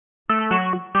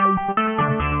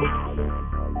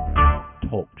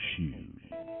Shoes.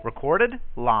 Recorded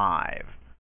live.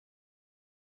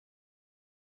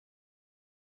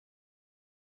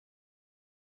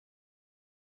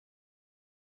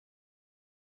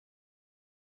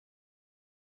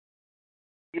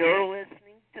 You're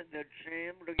listening to the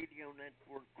Jam Radio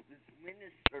Network with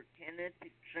Minister Kenneth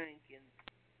Jenkins.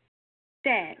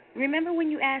 Dad, remember when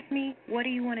you asked me, what do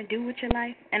you want to do with your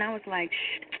life? And I was like,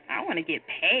 I want to get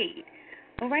paid.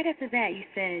 But right after that, you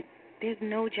said, there's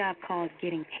no job called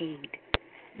getting paid.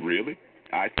 Really?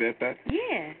 I said that?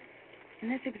 Yeah.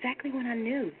 And that's exactly when I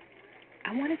knew.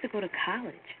 I wanted to go to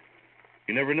college.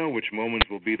 You never know which moments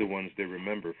will be the ones they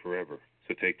remember forever.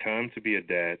 So take time to be a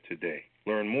dad today.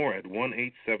 Learn more at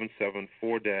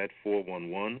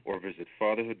 1-877-4DAD-411 or visit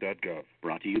fatherhood.gov.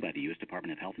 Brought to you by the U.S.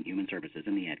 Department of Health and Human Services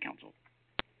and the Ad Council.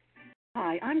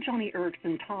 Hi, I'm Johnny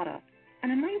Erickson Tata.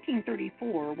 And in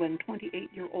 1934, when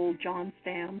 28-year-old John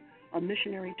Stam, a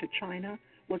missionary to China,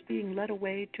 was being led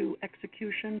away to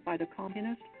execution by the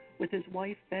communists with his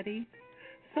wife Betty,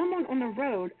 someone on the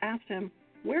road asked him,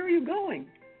 "Where are you going?"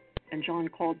 And John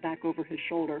called back over his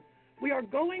shoulder, "We are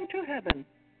going to heaven."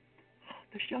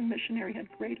 This young missionary had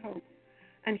great hope.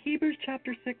 And Hebrews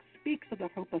chapter 6 speaks of the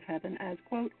hope of heaven as,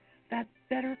 quote, that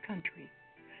better country.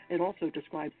 It also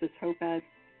describes this hope as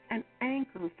an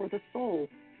anchor for the soul,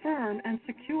 firm and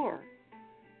secure.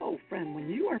 Oh, friend, when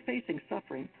you are facing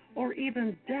suffering or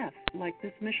even death like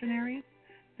this missionary,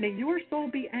 may your soul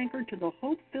be anchored to the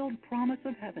hope-filled promise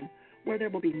of heaven where there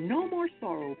will be no more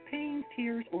sorrow, pain,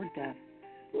 tears, or death.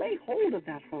 Lay hold of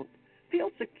that hope.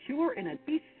 Feel secure in it.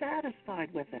 Be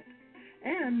satisfied with it.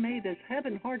 And may this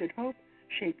heaven-hearted hope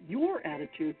shape your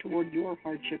attitude toward your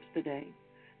hardships today.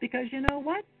 Because you know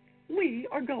what? We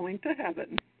are going to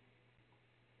heaven.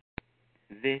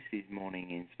 This is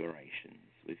Morning Inspirations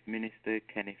with Minister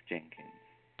Kenneth Jenkins.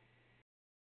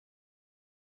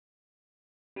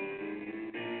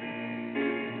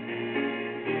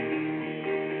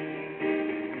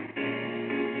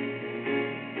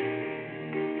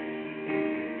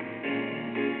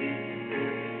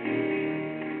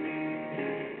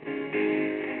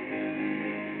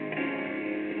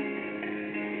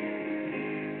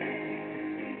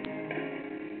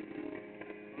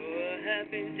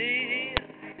 Happy day,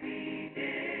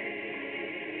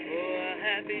 oh, a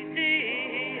happy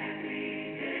day,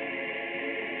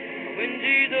 when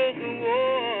Jesus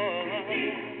was,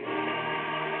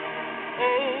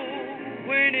 oh,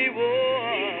 when he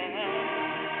was,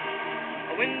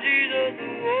 when Jesus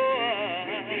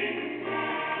was, he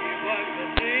wiped the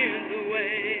sins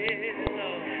away,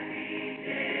 Lord.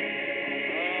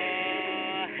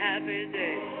 Oh, happy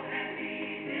day.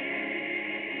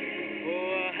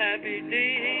 Happy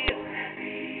day,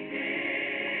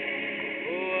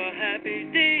 oh, a happy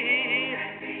day,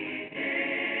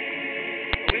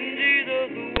 when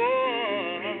Jesus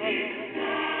was,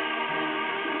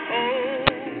 oh,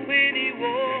 when he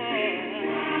was,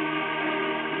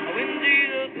 when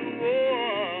Jesus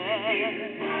was,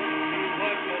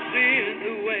 wiped my sins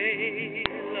away,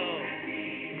 Lord.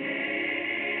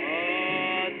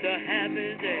 Oh, it's a happy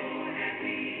day.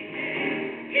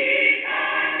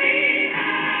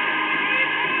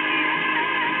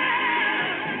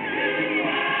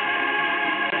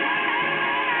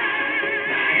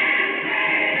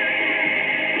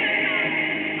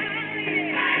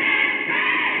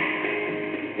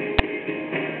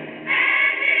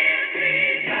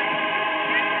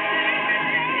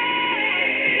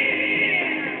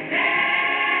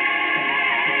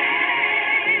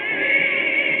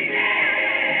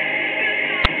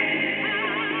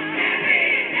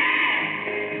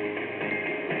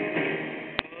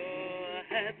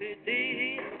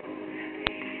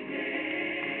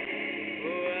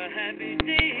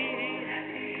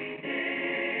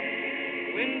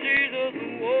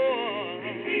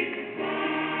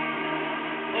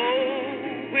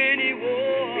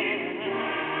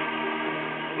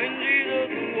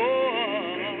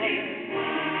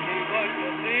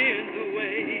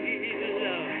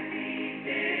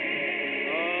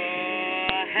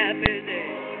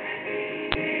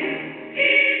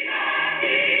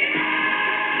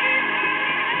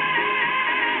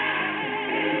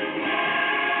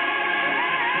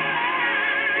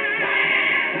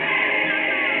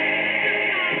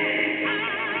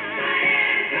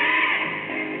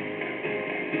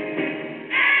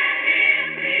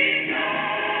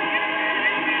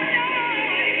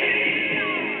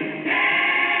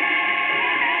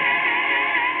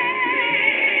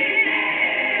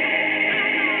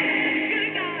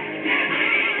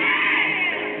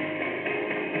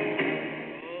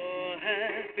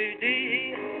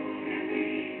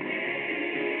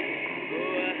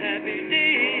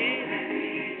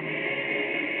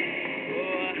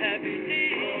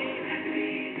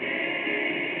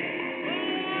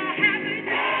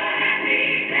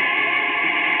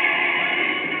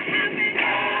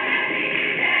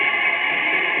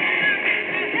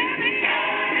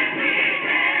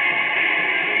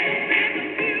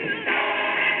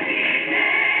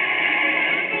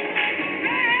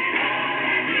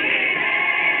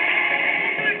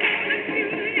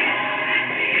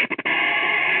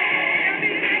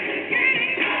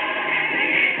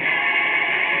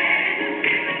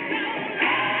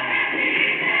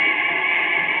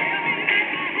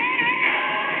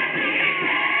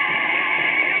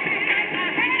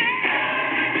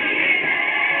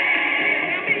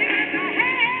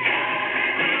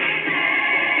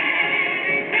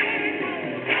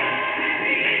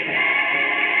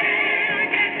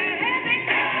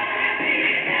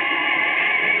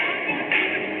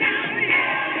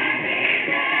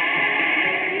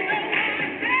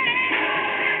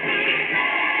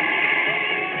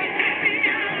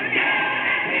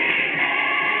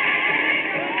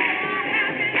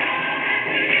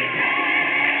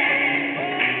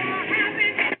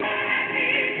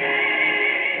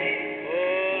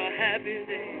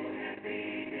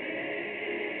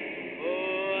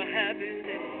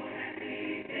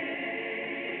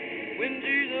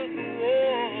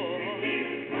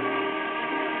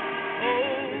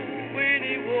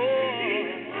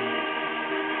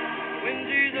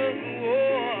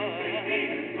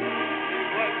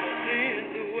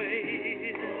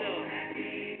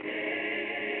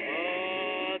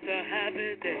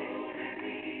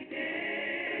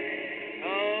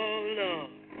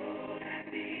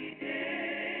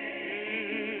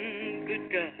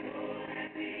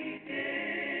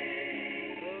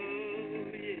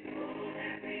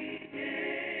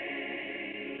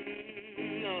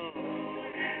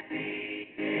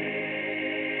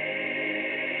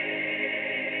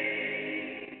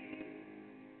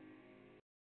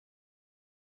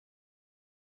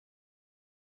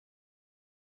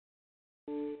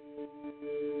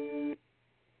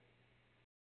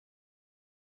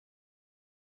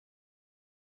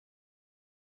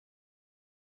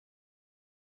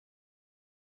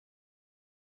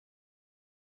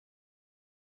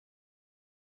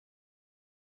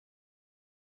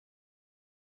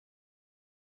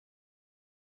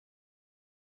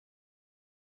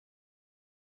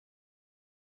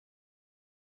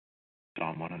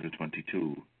 Psalm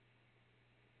 122.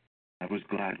 I was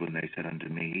glad when they said unto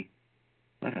me,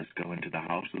 Let us go into the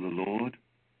house of the Lord.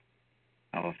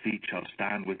 Our feet shall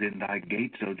stand within thy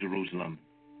gates, O Jerusalem.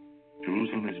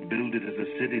 Jerusalem is builded as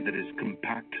a city that is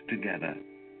compact together.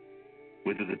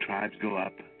 Whither the tribes go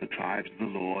up, the tribes of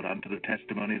the Lord, unto the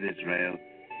testimony of Israel,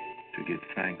 to give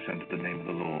thanks unto the name of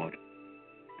the Lord.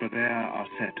 For there are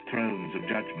set thrones of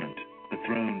judgment, the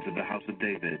thrones of the house of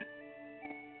David.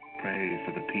 Pray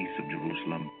for the peace of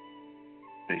Jerusalem.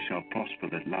 They shall prosper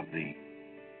that love thee.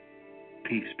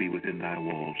 Peace be within thy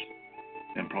walls,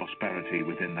 and prosperity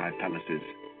within thy palaces.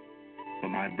 For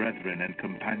my brethren and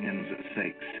companions'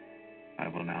 sakes, I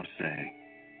will now say,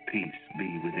 Peace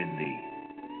be within thee.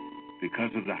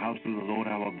 Because of the house of the Lord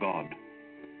our God,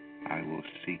 I will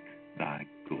seek thy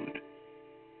good.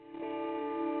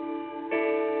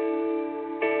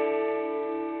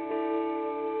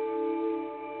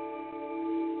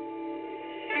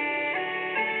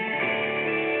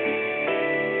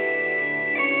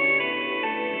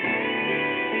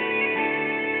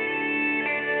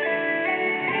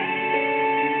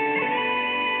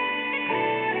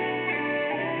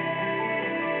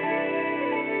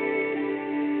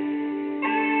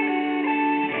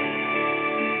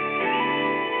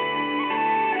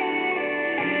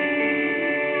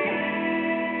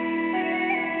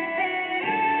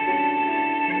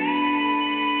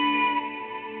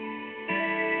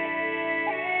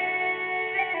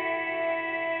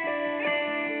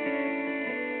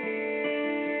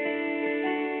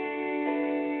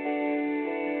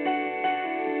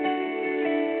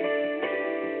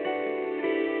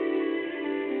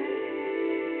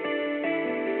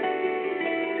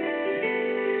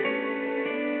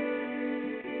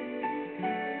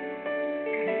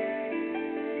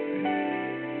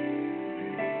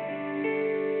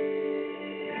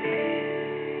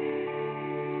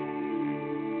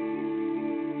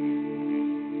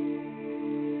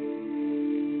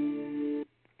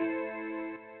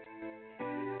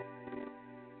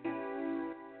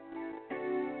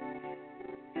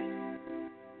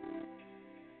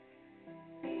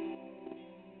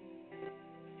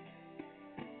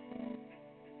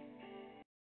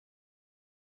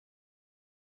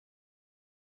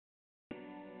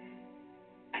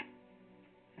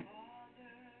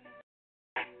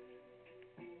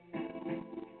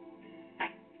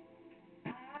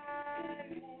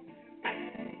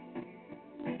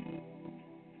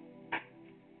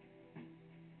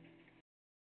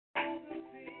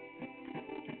 Fantasy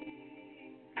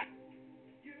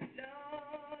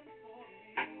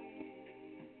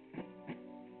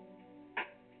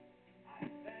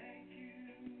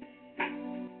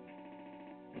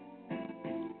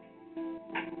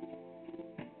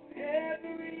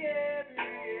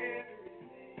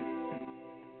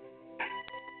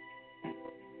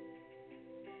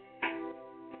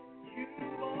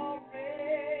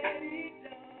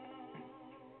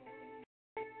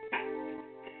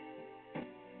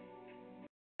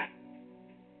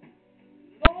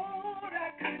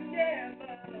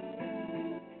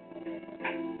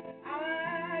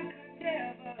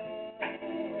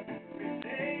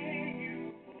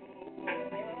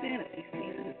season is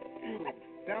good.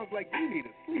 Sounds like you need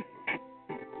a sleeper.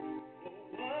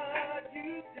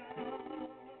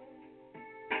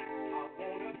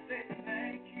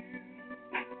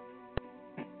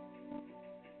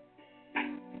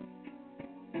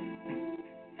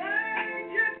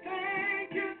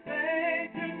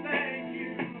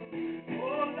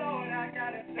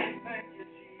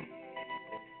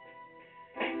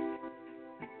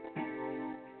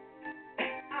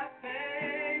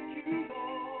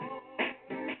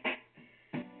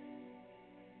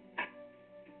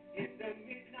 In the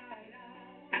midnight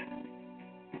hour.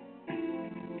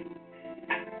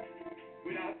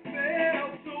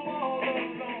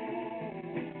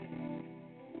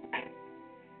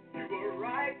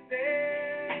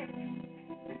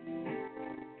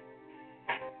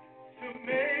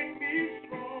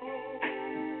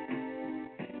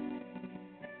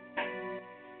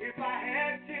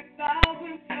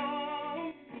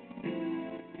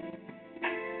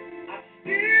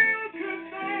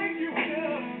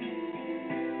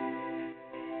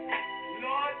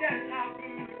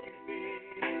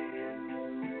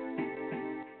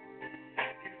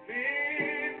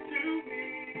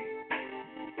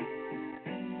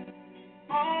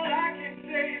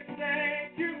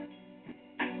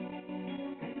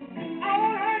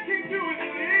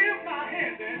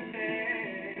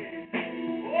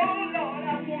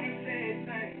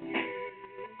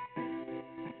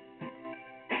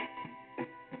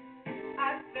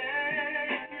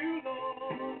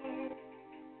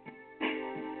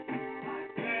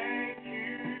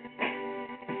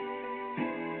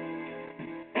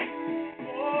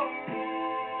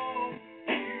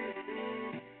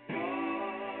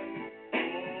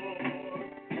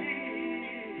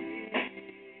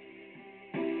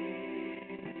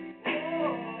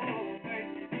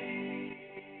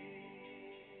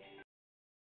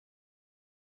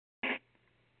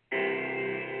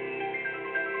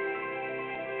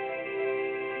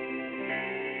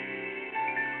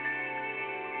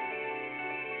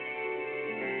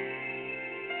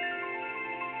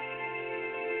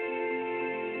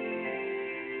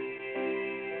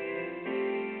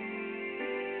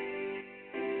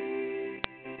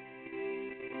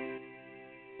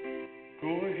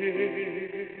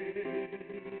 ahead.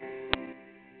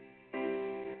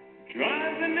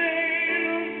 Drive the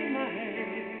nails in my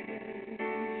hands,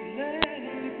 let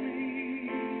me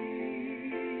breathe.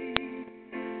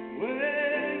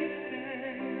 Where you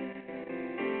stand,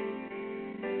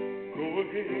 go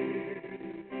ahead.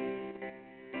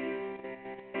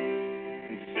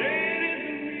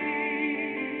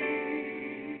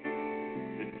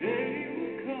 Day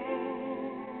will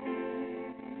come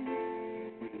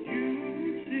when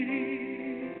you see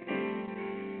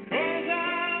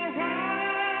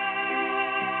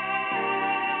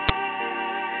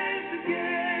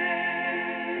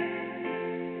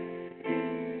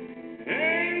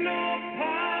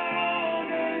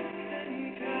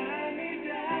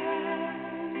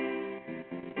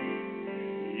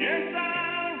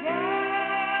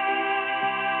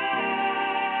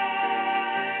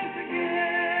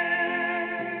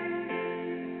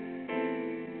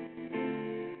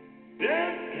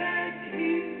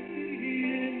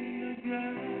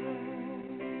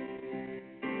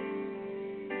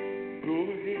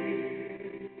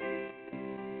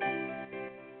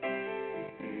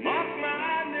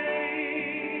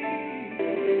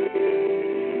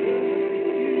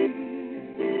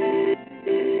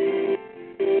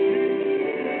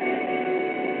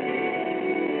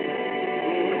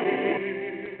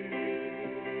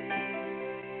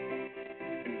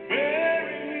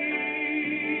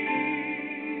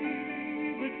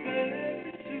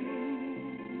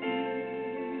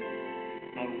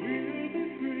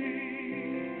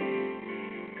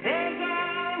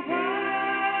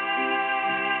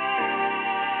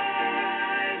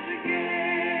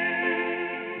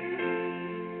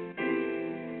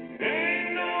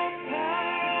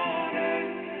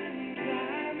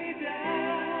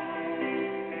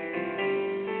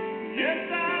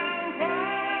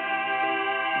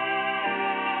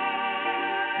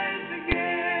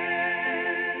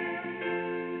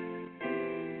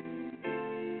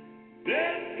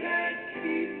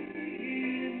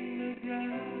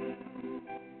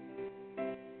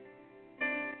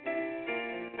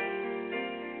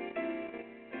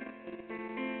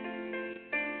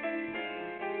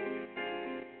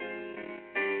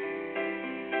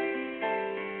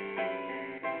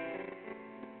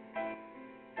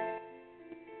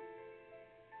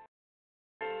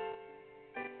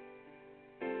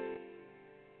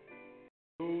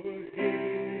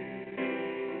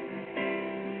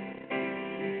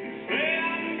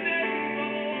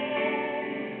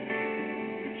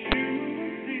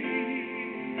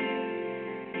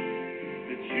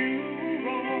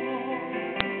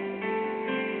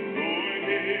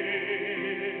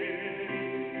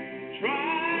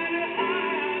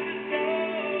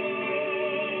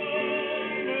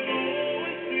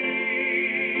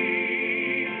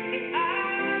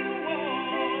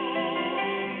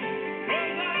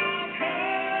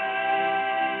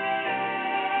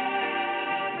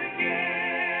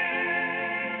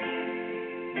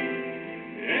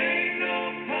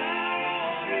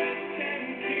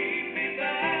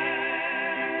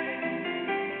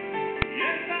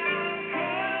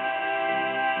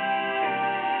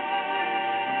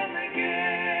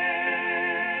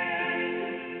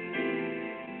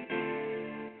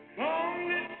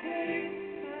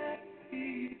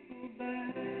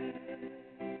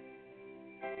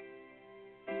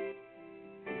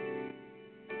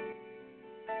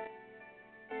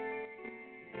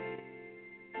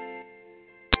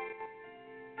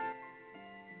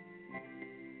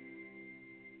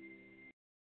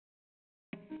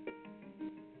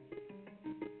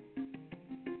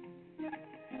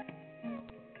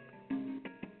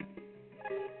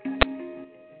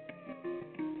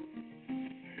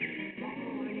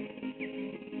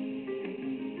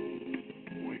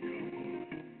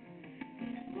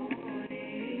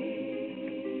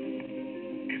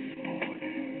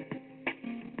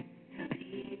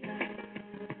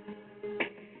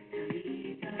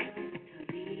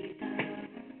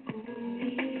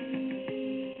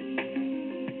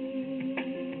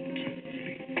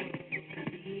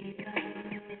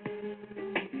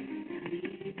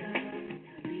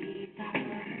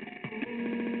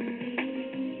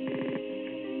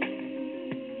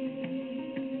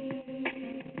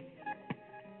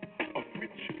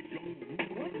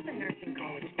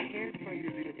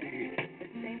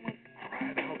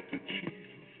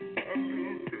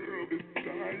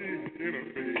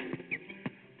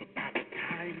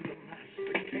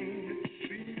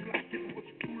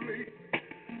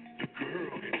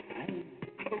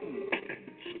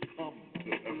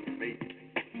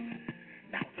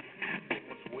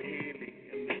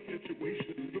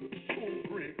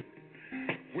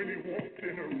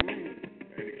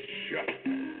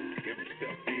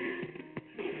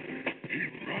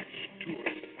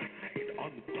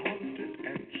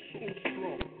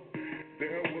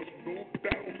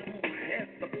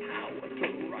power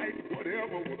to right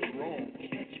whatever was wrong.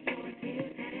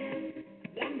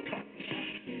 One touch,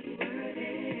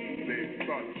 they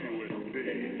thought you were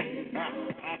dead.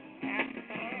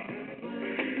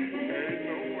 Ain't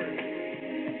no way.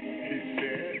 He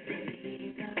said,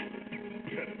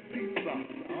 Talita,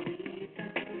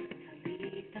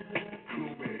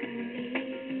 Kumi.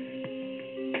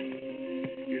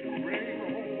 It rang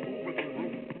all over the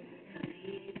room.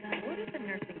 What if the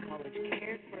nursing college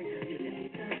cares for its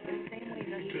students the same way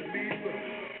nurses Talita,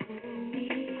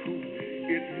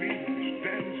 it means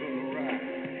stands on the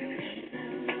rise.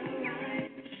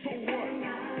 So what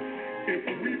if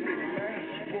weeping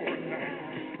lasts for a night?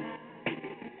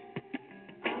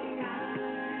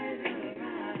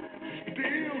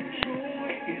 Still joy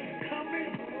is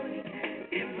coming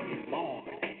in the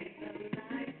morning.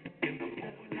 In the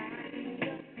morning.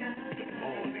 The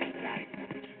morning light.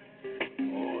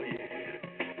 Oh yeah.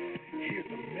 Here's a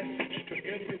message to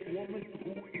every woman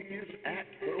who is at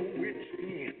her wit's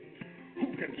end, who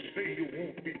can say you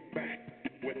won't be back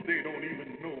when they don't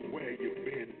even know where you've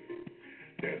been.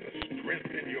 There's a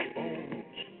strength in your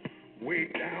bones, way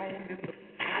down in the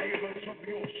fibers of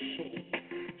your soul.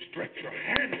 Stretch your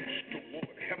hands toward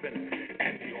heaven,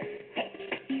 and your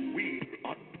forces will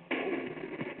unfold.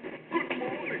 Good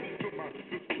morning to my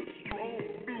sister, strong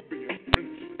Nubian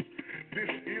princess.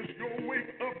 This is your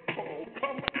wake-up call.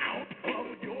 Come out of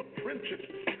your trenches.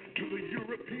 To the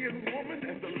European woman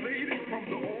and the lady from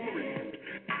the Orient,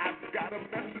 I've got a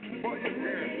message for you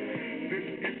here. This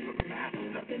is the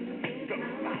master's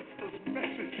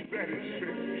message that is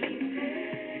sent.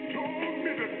 He told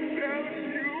me to tell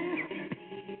you,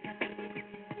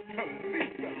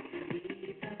 Talita,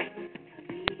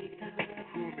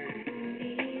 Kumi.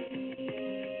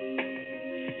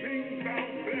 Sing thou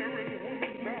barren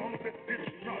woman, thou that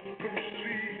didst not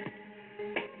conceive.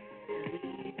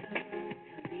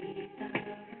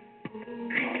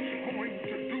 God's going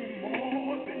to do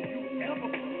more than you ever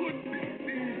could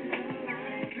believe.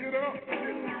 Get up,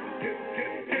 get up,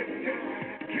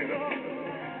 get up,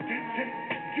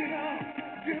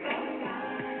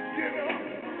 get up.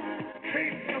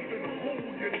 Can't nothing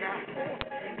hold you now.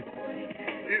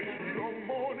 It's your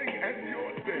morning and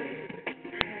your day.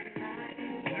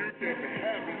 You can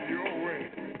have it your way.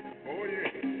 Oh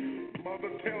yeah.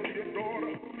 Mother, tell your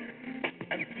daughter,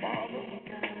 and father,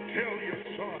 tell your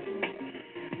son.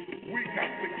 We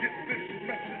got to get this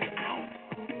message out.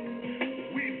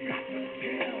 We've got to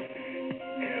tell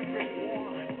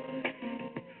everyone.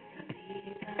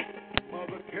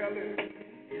 Mother, tell it.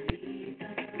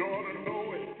 Daughter, know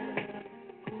it.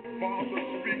 Father,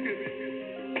 speak it.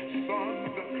 Son,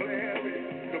 declare it.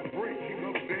 The breaking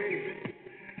of day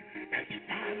has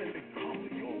finally come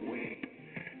your way.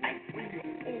 And when you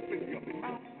open your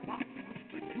mouth, my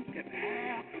sister, you can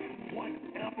have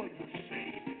whatever you say.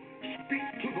 Speak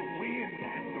to the wind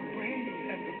and the rain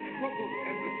and the troubles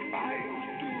and the trials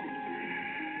too.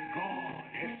 God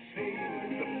has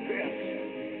saved the best,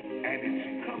 and it's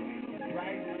coming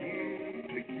right here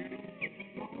to you.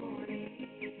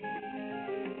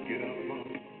 Get up,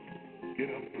 mama. Get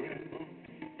up, grandma.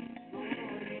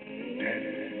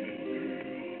 Daddy's the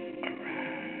girl.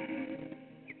 Arise.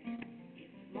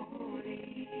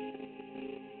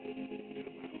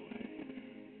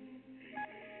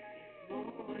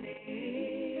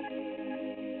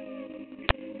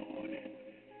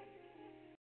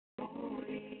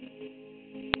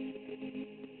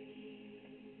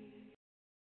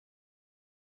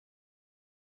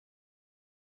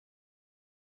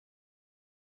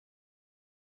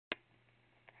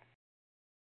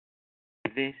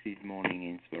 This is Morning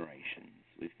Inspirations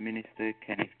with Minister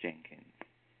Kenneth Jenkins.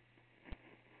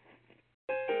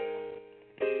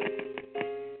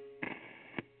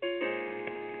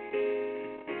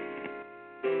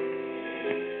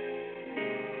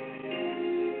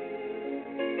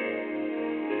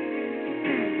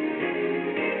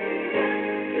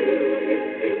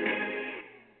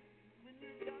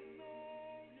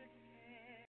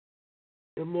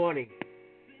 Good morning.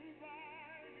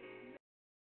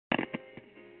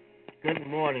 Good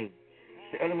morning.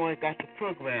 The early morning gospel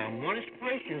program. Morning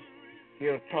inspirations.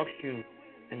 Here to talk to you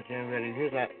and January.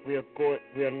 We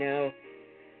are now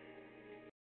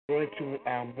going to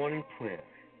our morning prayer.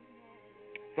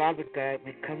 Father God,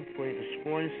 we come for you this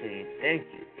morning saying thank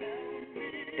you.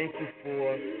 Thank you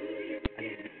for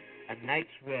a night's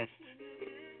rest.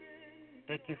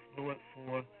 Thank you, Lord,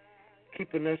 for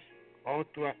keeping us all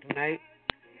throughout the night.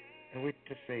 And we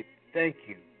just say thank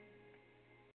you.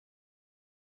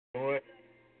 Lord,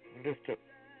 lift up.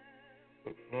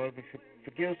 Lord, we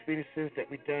forgive us for any sins that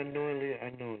we've done knowingly or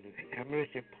unknowingly. Have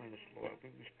mercy upon us, Lord. We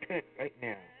repent right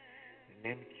now. In the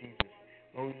name of Jesus.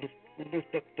 We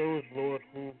lift up those, Lord,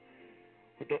 who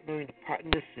don't know the pardon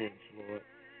their sins, Lord.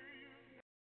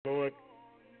 Lord,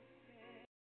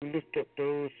 we lift up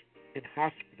those in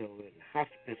hospital and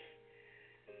hospice,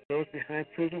 those behind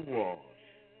prison walls.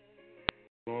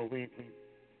 Lord, we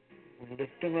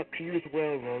lift them up to you as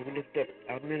well, Lord. We lift up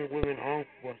our men and women armed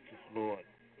forces, Lord.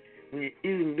 We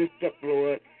even lift up,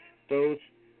 Lord, those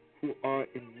who are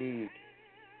in need.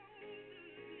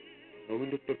 Lord, we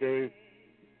lift up every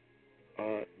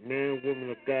man and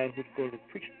woman of God who's going to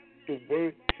preach the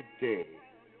word today.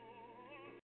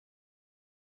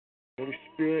 Holy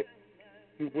Spirit,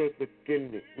 you work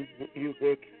within them. You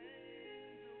work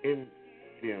in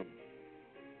them.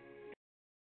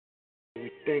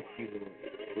 We thank you,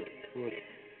 Lord.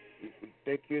 We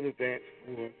thank you in advance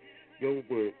for your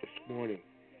word this morning.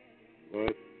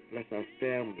 Lord, bless our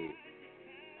family,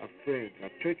 our friends,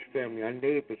 our church family, our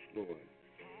neighbors, Lord.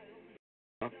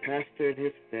 Our pastor and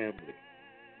his family.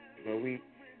 Lord, we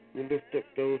lift up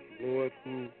those, Lord,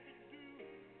 who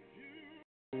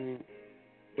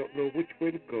don't know which way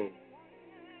to go.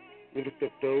 We lift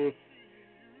up those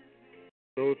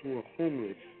who are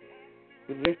homeless.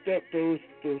 We lift up those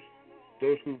who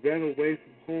ran away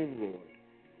from home,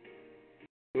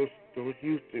 Lord. Those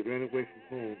youth that ran away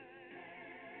from home.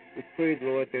 We pray,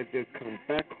 Lord, that they'll come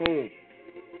back home.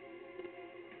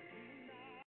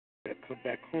 They'll come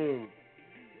back home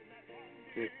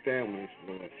to their families,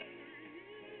 Lord.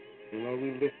 And Lord,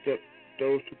 we lift up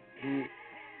those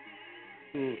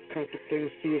who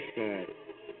contemplating suicide.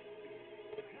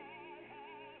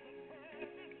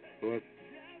 Lord,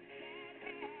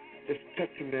 just touch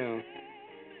them now.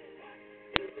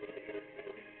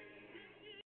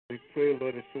 We pray,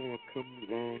 Lord, that someone will come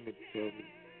along and tell me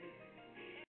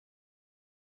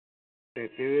that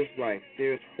there is life,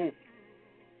 there is hope.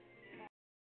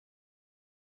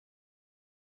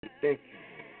 Thank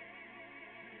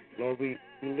you. Lord, we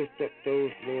lift up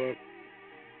those, Lord.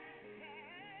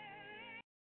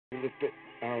 We lift up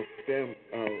our family,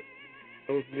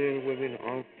 those men and women in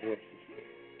armed forces,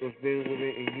 those men and women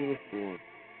in uniform,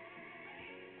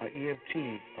 our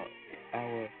EMTs,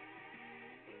 our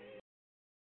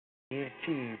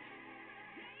EMTs,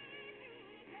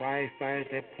 firefighters,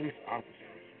 and police officers,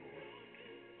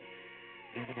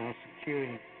 Lord. Even our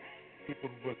security, people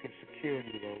who work in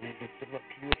security, Lord, we lift them up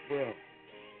to you as well.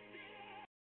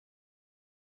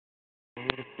 We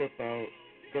lift up our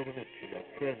government, our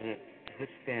president, and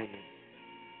his family,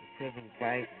 President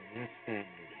Biden and his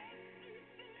family,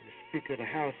 and the Speaker of the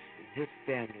House and his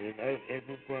family, and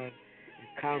everyone in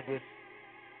Congress,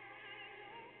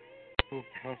 both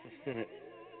House and Senate.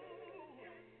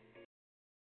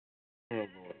 Oh,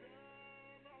 Lord.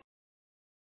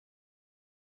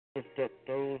 Lift up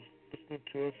those listening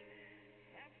to us,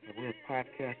 and we're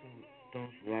podcasting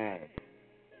those live.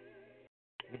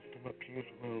 Lift them up to you as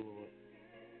well, Lord.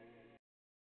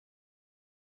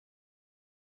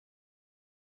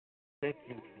 Thank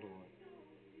you, Lord.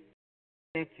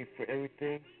 Thank you for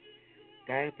everything.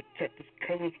 Guide and protect us,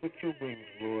 cover us with your wings,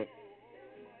 Lord.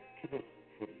 Keep us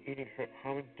from any hurt,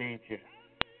 harm, and danger.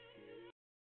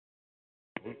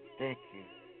 We thank you.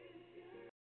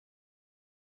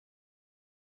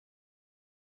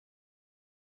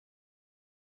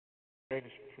 Let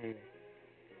us pray,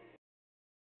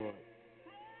 Lord,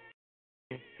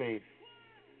 in faith.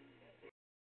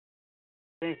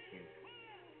 Thank you.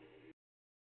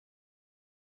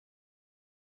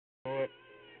 Lord,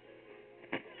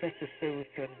 touch the service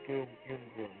trying to do your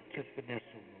will. Touch Vanessa,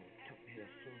 Lord. Touch me her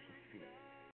souls and feet.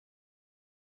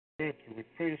 Thank you. We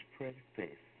pray this prayer in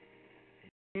faith.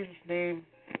 In Jesus' name,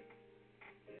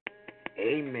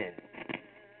 amen.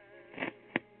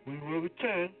 We will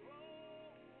return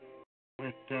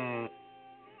with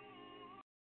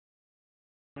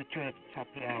return at the top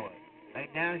of the hour.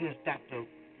 Right now, here's Dr.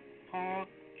 Paul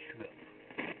Tripp.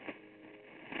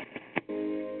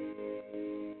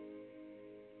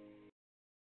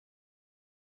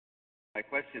 My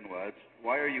question was,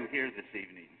 why are you here this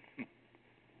evening?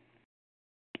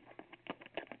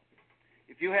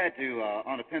 If you had to,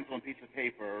 on a pencil and piece of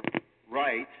paper,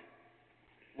 write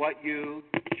what you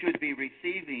should be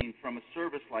receiving from a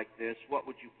service like this, what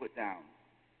would you put down?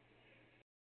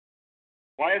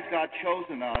 Why has God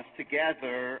chosen us to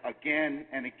gather again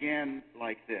and again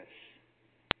like this?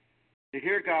 To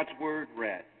hear God's word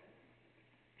read,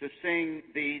 to sing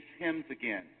these hymns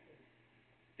again,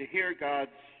 to hear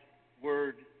God's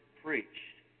word preached,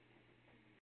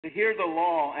 to hear the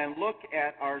law and look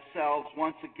at ourselves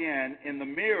once again in the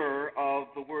mirror of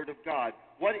the Word of God.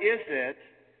 What is it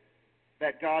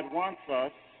that God wants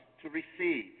us to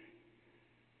receive?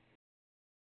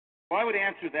 Well, I would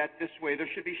answer that this way. There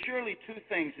should be surely two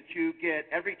things that you get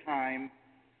every time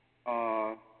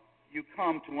you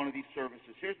come to one of these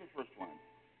services. Here's the first one.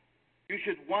 You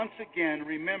should once again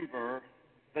remember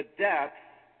the depth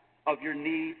of your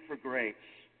need for grace.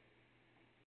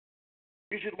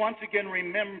 You should once again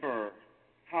remember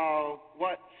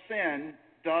what sin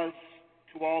does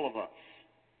to all of us.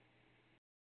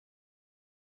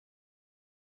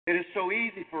 It is so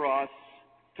easy for us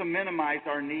to minimize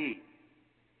our need.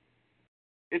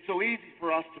 It's so easy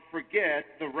for us to forget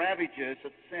the ravages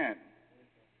of sin.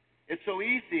 It's so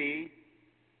easy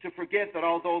to forget that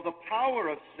although the power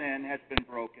of sin has been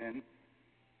broken,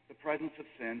 the presence of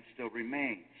sin still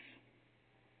remains.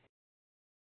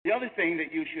 The other thing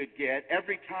that you should get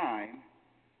every time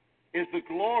is the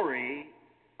glory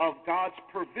of God's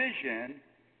provision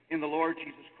in the Lord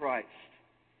Jesus Christ.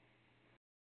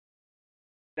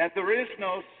 That there is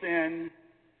no sin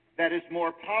that is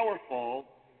more powerful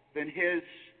than His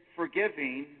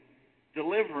forgiving,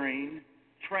 delivering,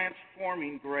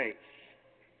 transforming grace.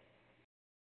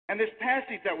 And this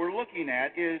passage that we're looking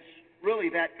at is really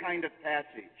that kind of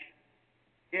passage.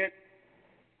 It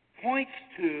points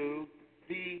to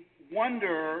the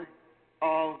wonder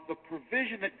of the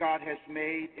provision that God has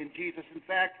made in Jesus. In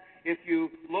fact, if you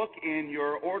look in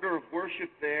your order of worship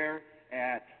there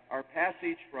at our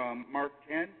passage from Mark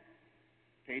 10,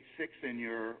 page 6 in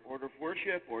your order of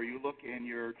worship, or you look in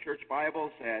your church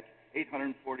Bibles at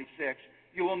 846,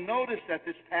 you will notice that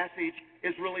this passage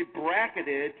is really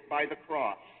bracketed by the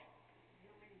cross.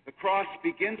 The cross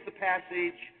begins the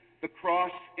passage, the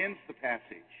cross ends the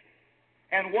passage.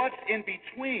 And what's in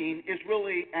between is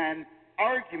really an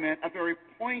argument, a very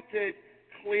pointed,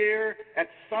 clear, at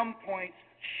some points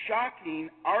shocking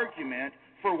argument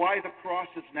for why the cross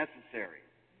is necessary.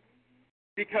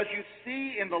 Because you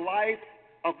see in the life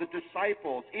of the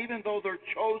disciples, even though they're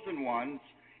chosen ones,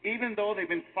 even though they've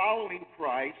been following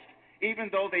Christ, even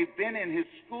though they've been in His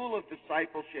school of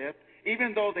discipleship,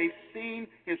 even though they've seen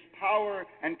His power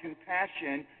and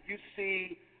compassion, you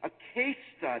see a case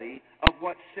study of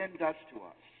what sin does to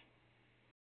us.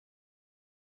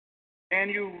 And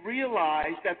you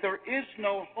realize that there is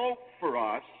no hope for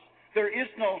us, there is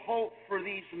no hope for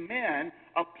these men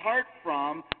apart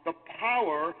from the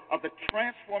power of the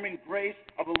transforming grace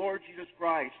of the Lord Jesus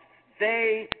Christ.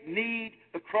 They need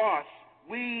the cross.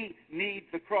 We need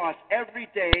the cross. Every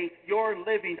day your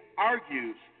living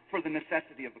argues for the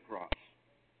necessity of the cross.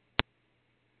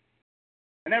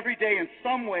 And every day in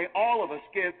some way all of us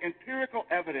give empirical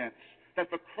evidence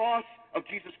that the cross of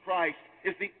Jesus Christ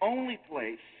is the only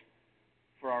place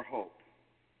for our hope.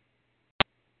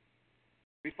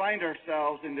 We find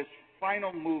ourselves in this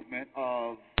final movement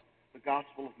of the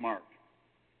Gospel of Mark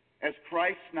as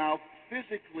Christ now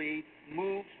physically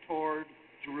moves toward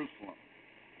Jerusalem.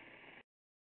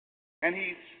 And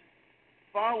He's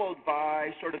followed by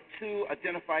sort of two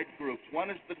identified groups.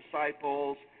 One is the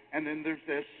disciples, and then there's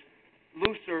this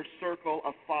looser circle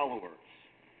of followers.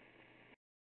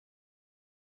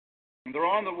 And they're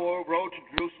on the road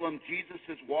to Jerusalem. Jesus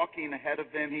is walking ahead of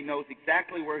them. He knows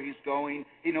exactly where He's going.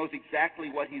 He knows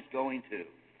exactly what He's going to.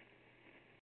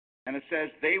 And it says,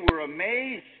 they were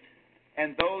amazed,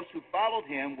 and those who followed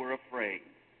Him were afraid.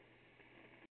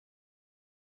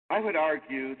 I would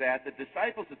argue that the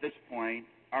disciples at this point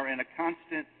are in a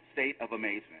constant state of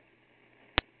amazement.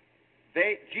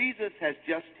 Jesus has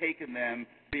just taken them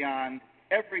beyond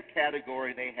every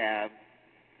category they have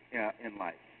in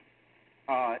life.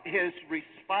 His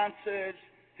responses,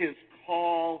 His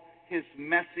call, His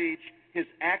message, His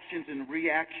actions and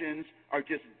reactions are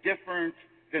just different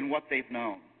than what they've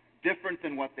known, different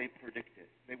than what they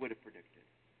would have predicted.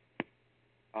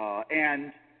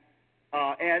 And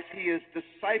as He is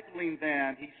discipling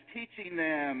them, He's teaching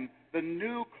them the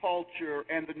new culture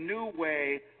and the new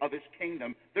way of His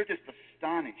kingdom. They're just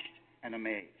astonished and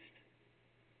amazed.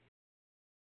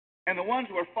 And the ones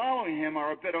who are following Him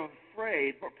are a bit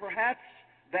afraid, but perhaps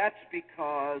that's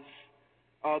because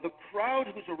the crowd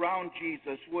who's around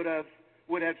Jesus would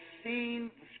have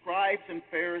seen the scribes and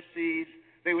Pharisees.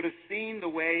 They would have seen the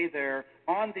way they're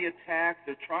on the attack.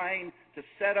 They're trying to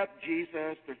set up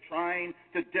Jesus. They're trying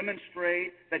to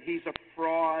demonstrate that He's a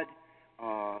fraud,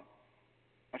 a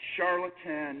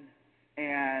charlatan,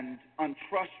 and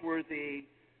untrustworthy.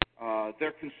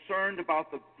 They're concerned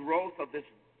about the growth of this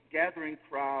gathering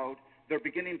crowd. They're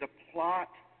beginning to plot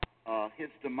His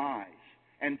demise.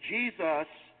 And Jesus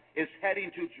is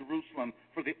heading to Jerusalem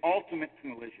for the ultimate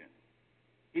collision.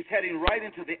 He's heading right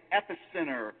into the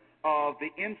epicenter of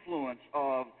the influence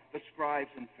of the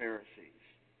scribes and Pharisees.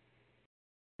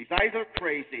 He's either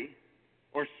crazy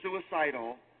or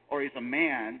suicidal, or he's a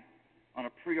man on a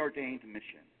preordained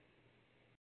mission.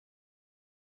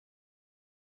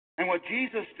 And what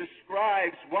Jesus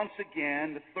describes once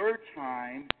again, the third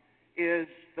time, is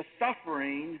the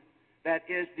suffering that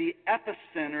is the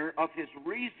epicenter of his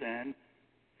reason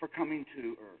for coming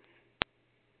to earth.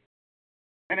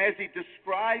 And as he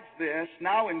describes this,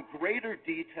 now in greater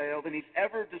detail than he's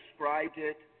ever described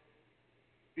it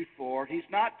before, he's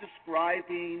not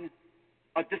describing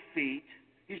a defeat.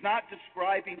 He's not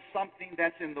describing something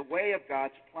that's in the way of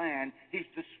God's plan. He's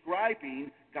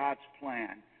describing God's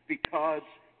plan. Because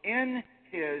in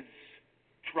his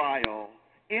trial,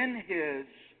 in his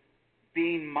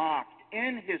being mocked,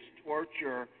 in his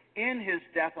torture, in his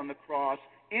death on the cross,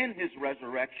 in his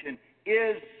resurrection,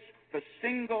 is the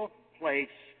single place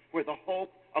where the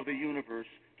hope of the universe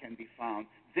can be found.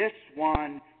 This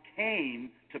one came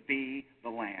to be the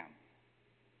Lamb.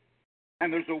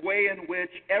 And there's a way in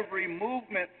which every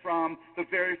movement from the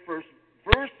very first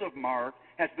verse of Mark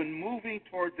has been moving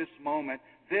toward this moment.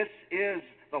 This is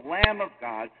the Lamb of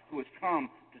God who has come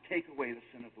to take away the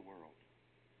sin of the world.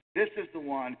 This is the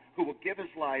one who will give his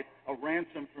life a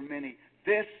ransom for many.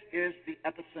 This is the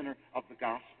epicenter of the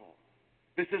gospel.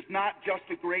 This is not just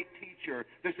a great teacher.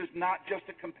 This is not just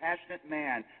a compassionate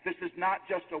man. This is not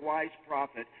just a wise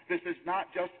prophet. This is not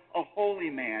just a holy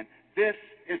man. This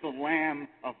is the Lamb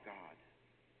of God.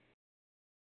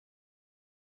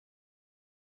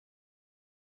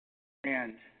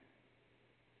 And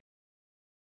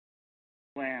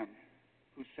Lamb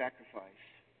who sacrificed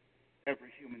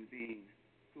every human being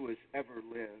who has ever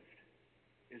lived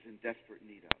is in desperate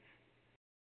need of.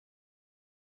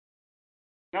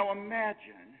 Now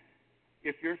imagine,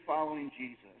 if you're following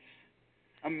Jesus,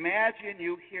 imagine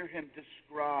you hear him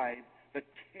describe the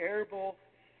terrible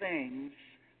things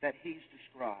that he's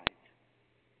described.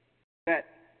 That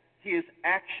he is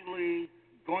actually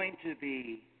going to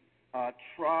be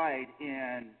tried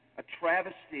in a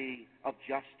travesty of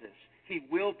justice. He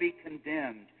will be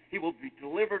condemned. He will be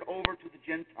delivered over to the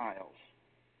Gentiles.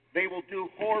 They will do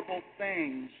horrible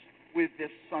things with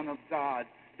this Son of God.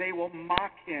 They will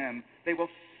mock him. They will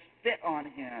spit on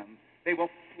him. They will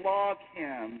flog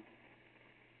him.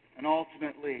 And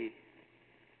ultimately,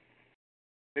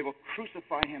 they will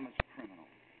crucify him as a criminal.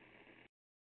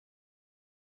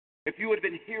 If you had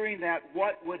been hearing that,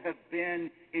 what would have been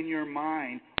in your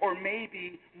mind? Or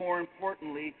maybe, more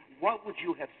importantly, what would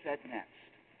you have said next?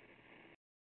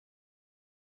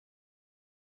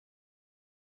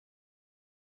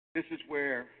 This is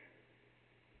where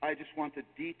I just want to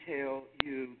detail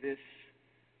you this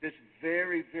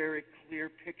very, very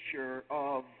clear picture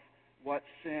of what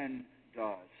sin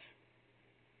does.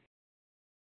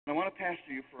 And I want to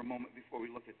pastor you for a moment before we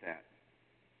look at that.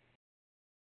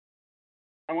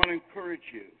 I want to encourage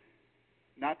you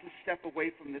not to step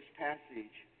away from this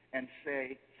passage and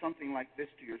say something like this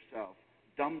to yourself: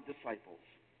 dumb disciples.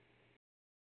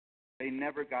 They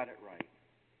never got it right.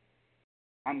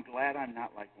 I'm glad I'm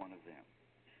not like one of them.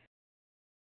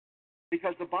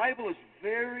 Because the Bible is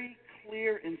very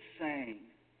clear in saying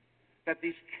that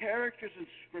these characters in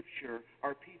Scripture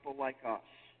are people like us.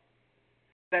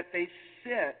 That they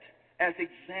sit as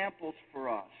examples for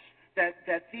us.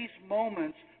 That these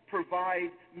moments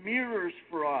provide mirrors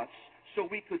for us so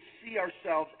we could see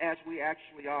ourselves as we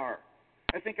actually are.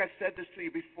 I think I've said this to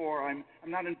you before. I'm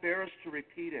not embarrassed to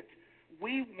repeat it.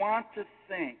 We want to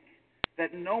think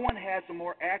that no one has a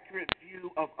more accurate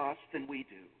view of us than we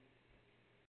do.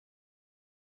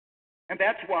 And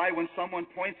that's why when someone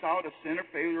points out a sin or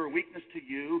failure or weakness to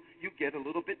you, you get a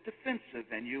little bit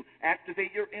defensive and you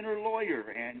activate your inner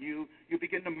lawyer and you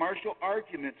begin to marshal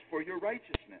arguments for your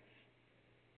righteousness.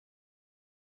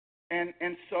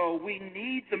 And so we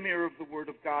need the mirror of the Word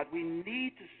of God. We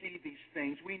need to see these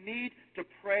things. We need to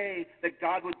pray that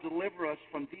God would deliver us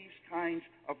from these kinds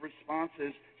of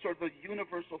responses, sort of the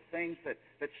universal things that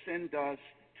sin does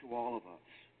to all of us.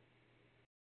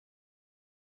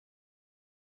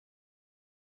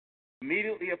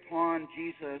 Immediately upon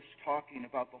Jesus talking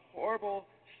about the horrible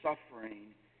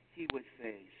suffering he would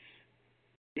face,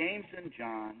 James and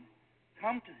John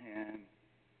come to him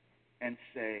and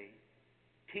say,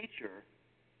 "Teacher,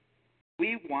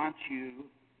 we want you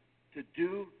to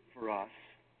do for us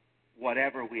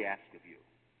whatever we ask of you."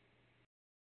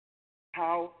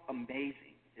 How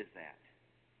amazing is that?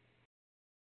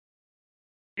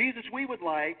 Jesus, we would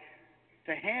like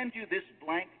to hand you this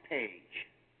blank page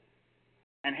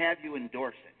and have you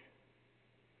endorse it.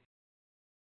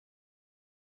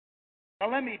 Now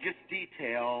let me just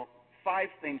detail 5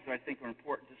 things that I think are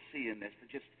important to see in this, to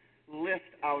just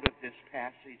lift out of this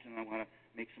passage, and I want to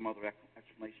make some other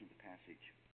explanation of the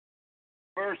passage.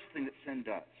 First thing that sin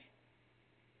does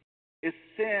is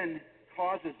sin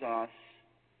causes us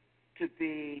to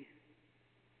be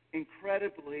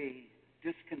incredibly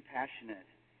discompassionate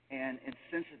and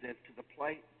insensitive to the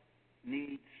plight,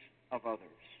 needs of others.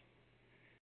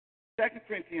 2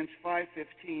 Corinthians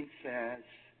 5:15 says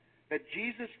that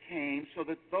Jesus came so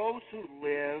that those who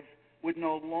live would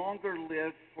no longer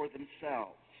live for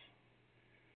themselves.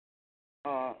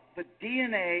 The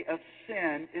DNA of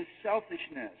sin is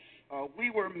selfishness. We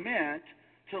were meant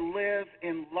to live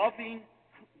in loving,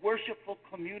 worshipful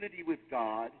community with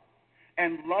God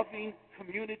and loving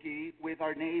community with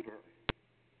our neighbor.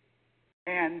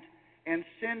 And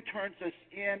sin turns us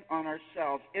in on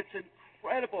ourselves. It's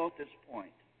incredible at this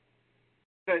point.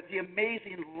 The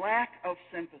amazing lack of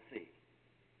sympathy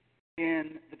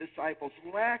in the disciples,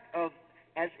 lack of,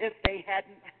 as if they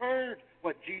hadn't heard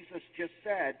what Jesus just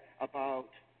said about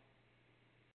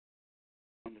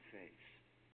on the face.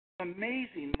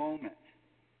 Amazing moment.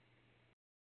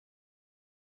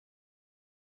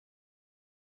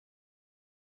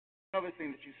 Another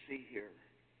thing that you see here.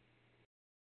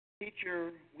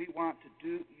 Teacher, we want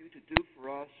you to do for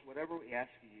us whatever we ask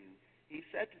of you. He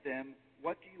said to them,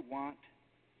 what do you want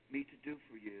me to do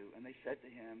for you? And they said to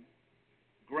him,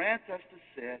 grant us to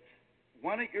sit,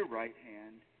 one at your right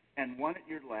hand and one at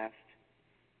your left,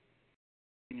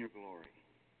 in your glory.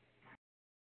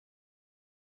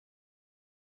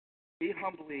 Be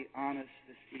humbly honest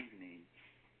this evening.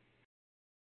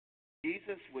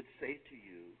 Jesus would say to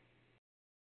you,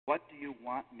 what do you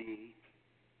want me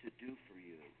to do for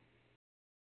you?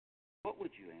 What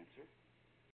would you answer?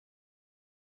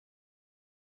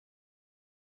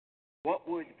 What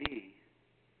would be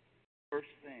the first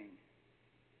thing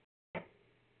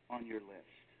on your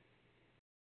list?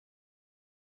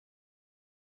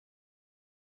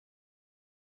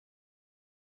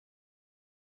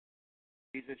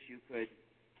 Jesus, you could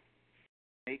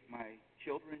make my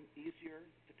children easier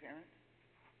to parent,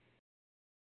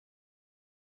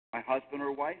 my husband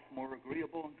or wife more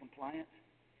agreeable and compliant,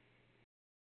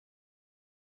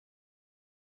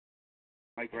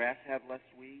 my grass have less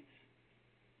weeds,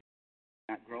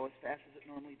 not grow as fast as it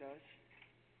normally does,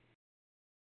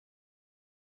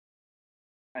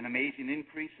 an amazing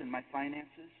increase in my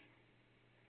finances,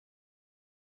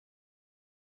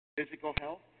 physical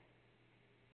health,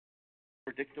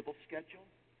 predictable schedule.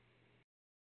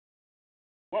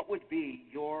 What would be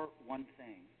your one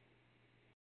thing?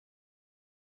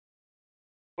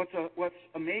 What's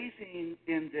amazing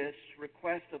in this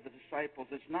request of the disciples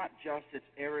is not just its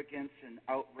arrogance and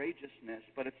outrageousness,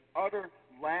 but its utter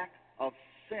lack of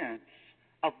sense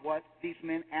of what these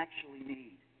men actually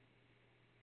need.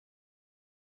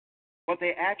 What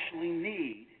they actually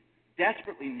need,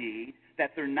 desperately need,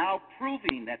 that they're now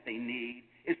proving that they need,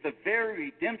 is the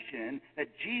very redemption that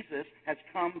Jesus has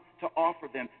come to offer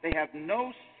them. They have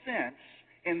no sense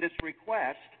in this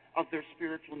request of their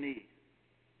spiritual need.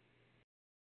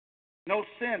 No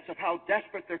sense of how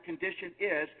desperate their condition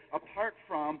is apart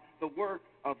from the work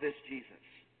of this Jesus.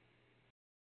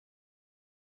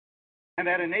 And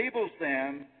that enables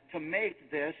them to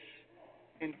make this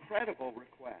incredible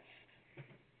request.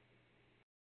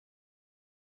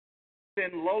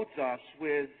 Sin loads us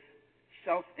with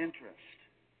self-interest.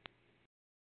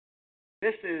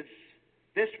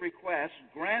 This request,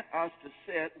 grant us to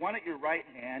sit, one at your right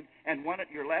hand and one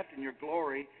at your left in your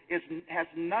glory, has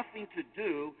nothing to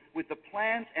do with the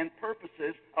plans and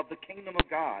purposes of the kingdom of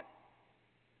God.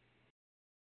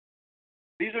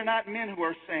 These are not men who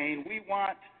are saying, we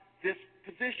want this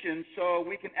position so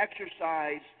we can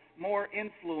exercise more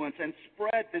influence and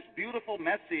spread this beautiful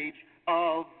message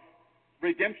of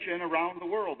redemption around the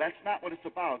world. That's not what it's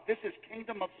about. This is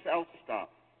kingdom of self stuff.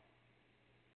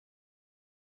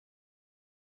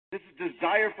 This is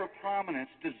desire for prominence,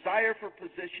 desire for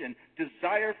position,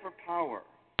 desire for power,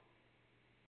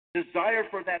 desire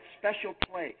for that special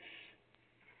place.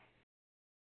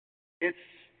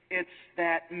 It's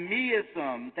that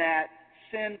meism that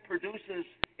sin produces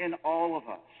in all of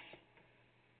us.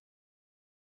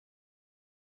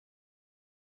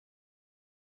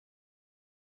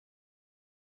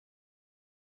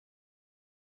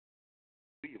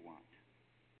 What do you want?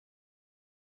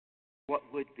 What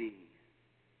would be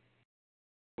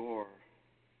your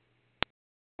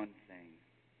one thing?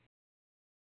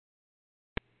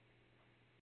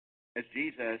 As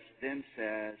Jesus then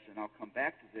says, and I'll come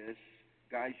back to this,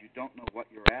 guys, you don't know what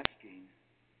you're asking.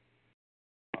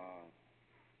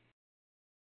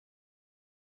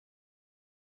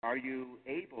 Are you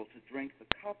able to drink the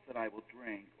cup that I will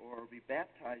drink, or be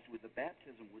baptized with the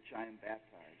baptism which I am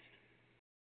baptized?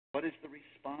 What is the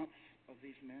response of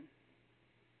these men?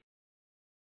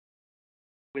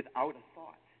 Without a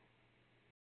thought,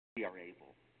 we are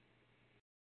able.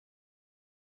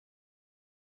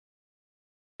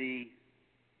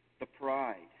 the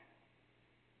pride,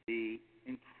 the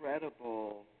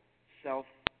incredible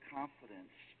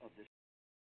self-confidence of this.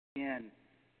 Again,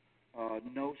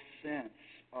 no sense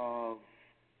of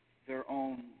their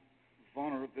own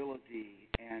vulnerability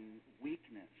and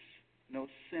weakness, no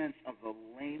sense of the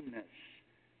lameness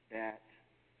that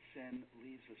sin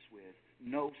leaves us with,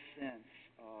 no sense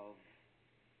of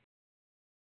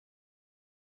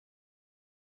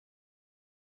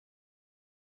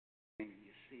you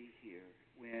see here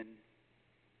when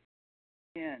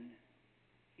in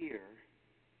here,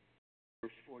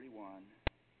 verse 41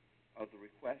 of the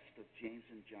request of James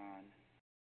and John,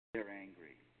 they're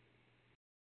angry.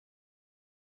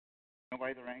 You know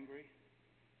why they're angry?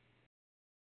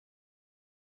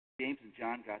 James and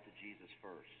John got to Jesus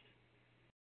first.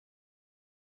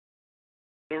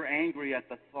 They're angry at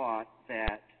the thought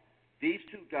that these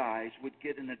two guys would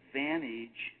get an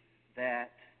advantage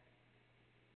that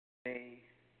they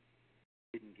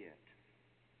didn't get.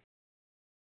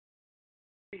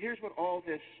 Here's what all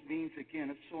this means again.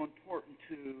 It's so important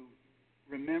to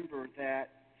remember that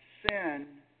sin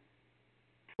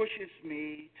pushes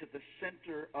me to the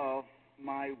center of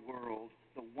my world,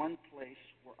 the one place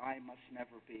where I must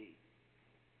never be.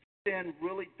 Sin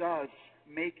really does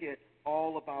make it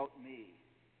all about me.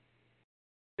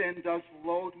 Sin does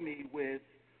load me with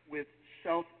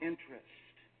self-interest,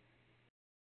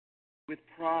 with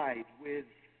pride, with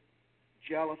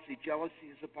jealousy.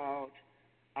 Jealousy is about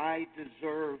I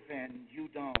deserve and you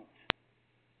don't.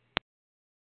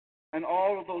 And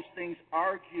all of those things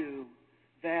argue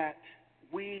that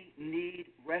we need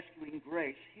rescuing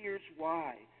grace. Here's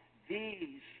why.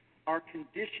 These are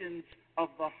conditions of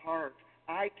the heart.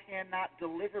 I cannot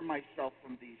deliver myself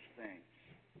from these things.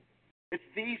 It's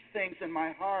these things in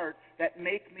my heart that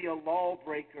make me a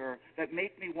lawbreaker, that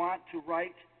make me want to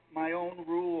write my own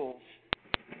rules,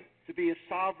 to be a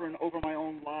sovereign over my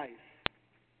own life.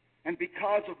 And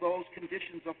because of those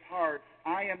conditions of heart,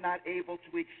 I am not able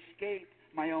to escape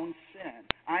my own sin.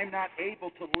 I'm not able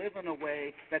to live in a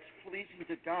way that's pleasing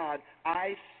to God.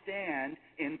 I stand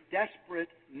in desperate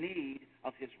need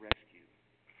of His rescue.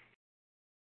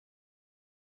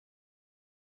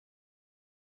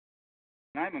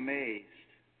 And I'm amazed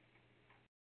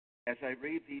as I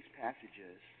read these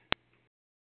passages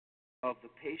of the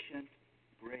patient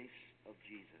grace of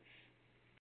Jesus.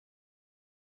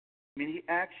 I mean, He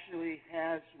actually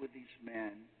has with these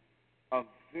men a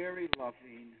very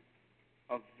loving,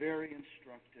 a very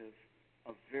instructive,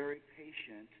 a very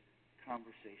patient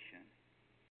conversation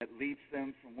that leads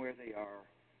them from where they are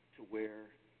to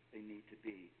where they need to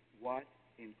be. What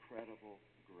incredible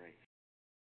grace.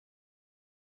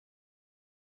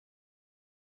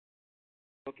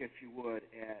 Look, if you would,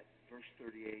 at verse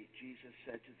 38. Jesus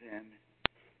said to them,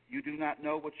 "You do not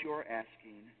know what you are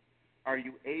asking. Are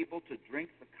you able to drink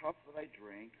the cup that I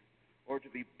drink, or to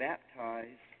be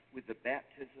baptized with the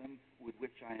baptism with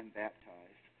which I am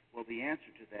baptized?" Well, the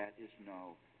answer to that is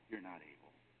no, you're not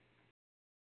able.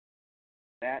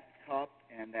 That cup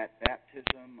and that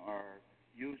baptism are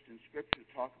used in Scripture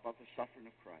to talk about the suffering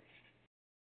of Christ.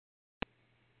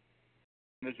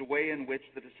 And there's a way in which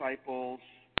the disciples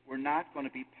were not going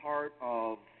to be part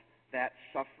of that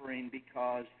suffering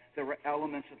because there were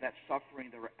elements of that suffering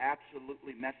that were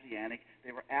absolutely messianic.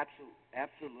 They were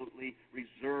absolutely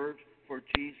reserved for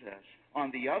Jesus.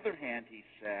 On the other hand, he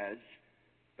says,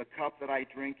 the cup that I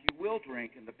drink, you will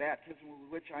drink, and the baptism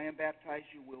with which I am baptized,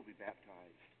 you will be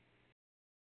baptized.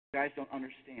 You guys don't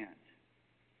understand.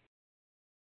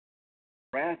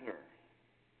 Rather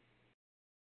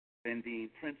than being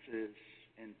princes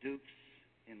and dukes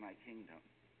in my kingdom,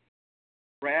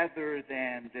 rather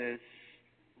than this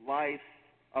life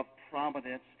of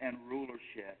prominence and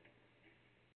rulership,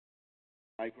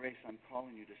 by grace I'm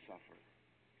calling you to suffer.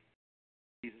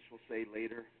 Jesus will say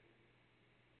later,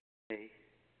 they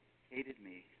hated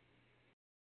me,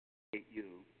 hate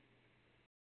you.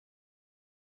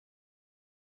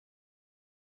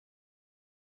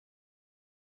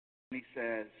 And he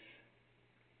says,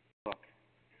 look,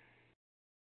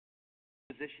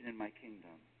 position in my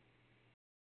kingdom,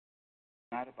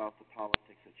 not about the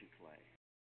politics that you play,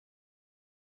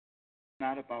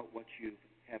 not about what you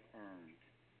have earned,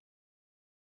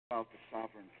 about the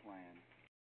sovereign plan.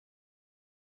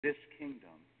 This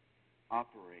kingdom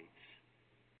operates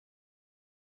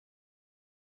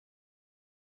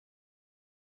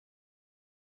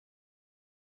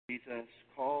Jesus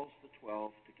calls the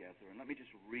 12 together. And let me just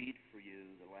read for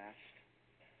you the last.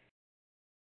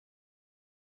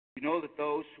 You know that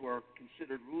those who are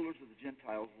considered rulers of the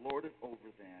Gentiles lord it over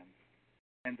them,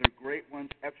 and their great ones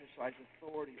exercise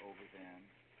authority over them.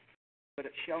 But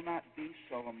it shall not be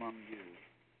so among you.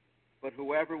 But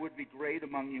whoever would be great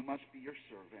among you must be your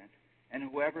servant, and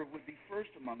whoever would be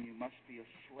first among you must be a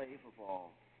slave of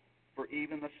all. For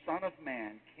even the Son of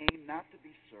Man came not to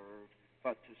be served,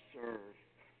 but to serve,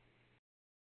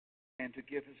 and to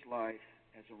give his life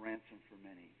as a ransom for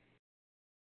many.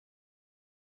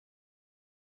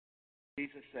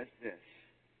 Jesus says this: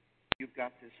 you've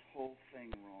got this whole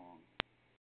thing wrong.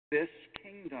 This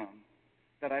kingdom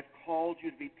that I've called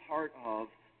you to be part of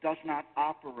does not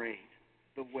operate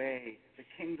the way the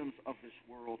kingdoms of this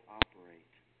world operate.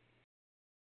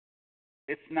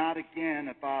 It's not, again,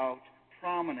 about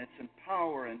prominence and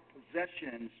power and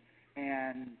possessions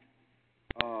and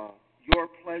your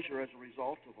pleasure as a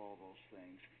result of all those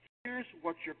things. Here's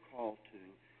what you're called to.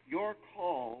 You're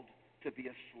called to be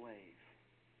a slave.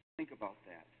 Think about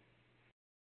that.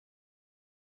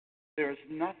 There is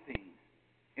nothing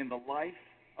in the life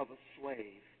of a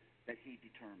slave that he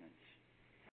determines.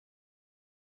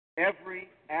 Every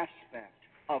aspect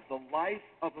of the life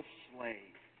of a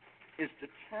slave is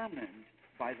determined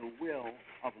by the will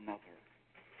of another.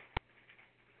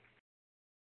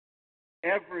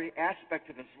 Every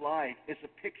aspect of his life is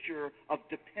a picture of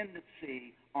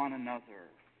dependency on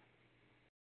another.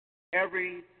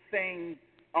 Everything,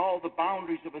 all the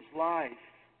boundaries of his life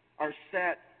are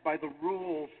set by the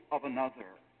rules of another.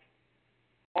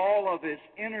 All of his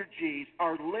energies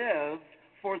are lived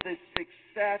for the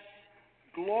success,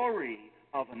 glory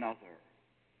of another.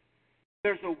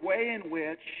 There's a way in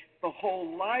which the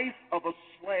whole life of a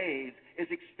slave is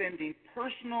expending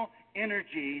personal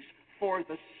energies for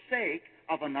the sake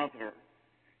of another.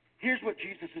 Here's what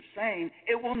Jesus is saying: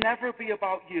 it will never be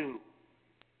about you.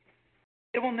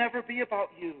 It will never be about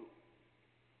you.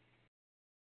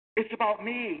 It's about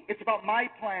me. It's about my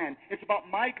plan. It's about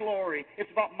my glory.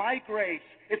 It's about my grace.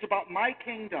 It's about my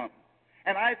kingdom.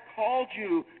 And I've called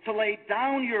you to lay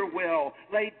down your will,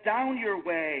 lay down your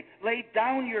way, lay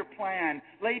down your plan,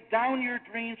 lay down your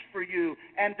dreams for you,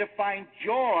 and to find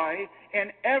joy in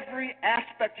every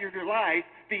aspect of your life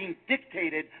being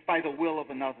dictated by the will of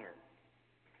another.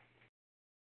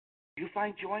 Do you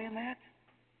find joy in that?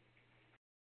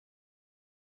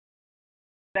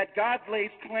 That God lays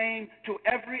claim to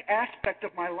every aspect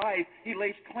of my life. He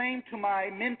lays claim to my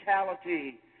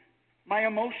mentality, my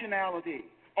emotionality,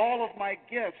 all of my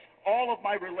gifts, all of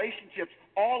my relationships,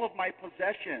 all of my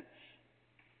possessions,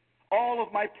 all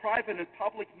of my private and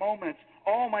public moments,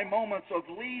 all my moments of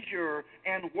leisure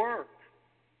and work,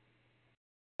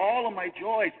 all of my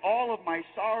joys, all of my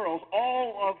sorrows,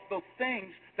 all of the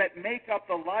things that make up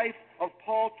the life of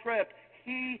Paul Tripp,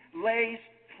 he lays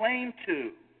claim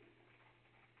to.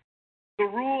 The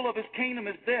rule of his kingdom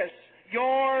is this: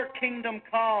 your kingdom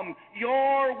come,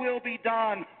 your will be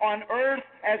done on earth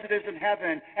as it is in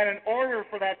heaven. And in order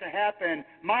for that to happen,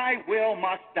 my will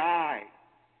must die.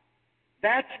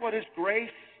 That's what his grace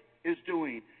is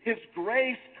doing. His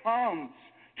grace comes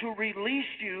to release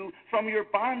you from your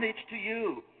bondage to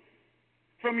you,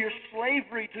 from your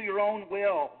slavery to your own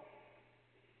will,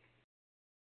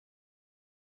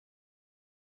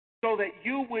 so that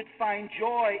you would find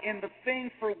joy in the thing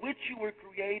for which you were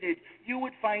created. You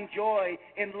would find joy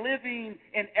in living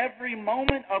in every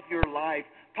moment of your life,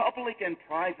 public and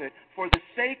private, for the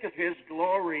sake of his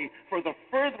glory, for the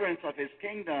furtherance of his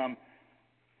kingdom,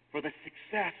 for the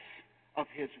success of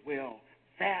his will.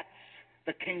 That's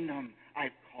the kingdom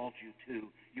I've called you to.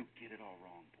 You get it all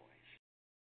wrong, boys.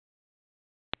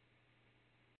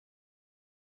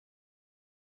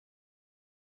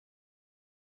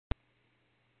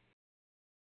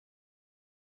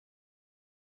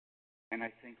 And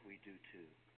I think we do too.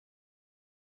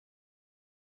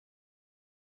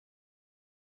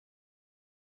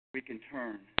 We can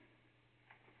turn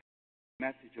the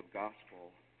message of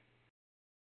gospel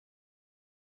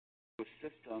to a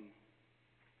system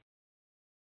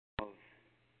of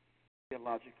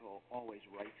theological always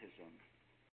rightism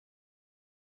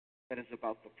that is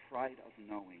about the pride of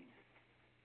knowing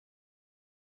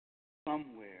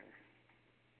somewhere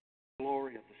the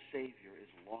glory of the Savior is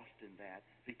lost in that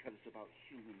because it's about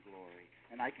human glory.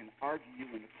 And I can argue you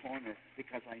in the corner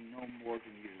because I know more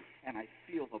than you, and I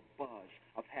feel the buzz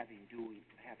of having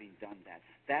done that.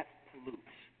 That pollutes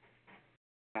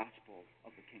the gospel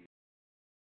of the kingdom.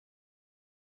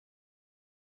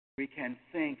 We can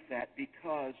think that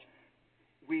because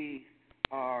we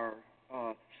are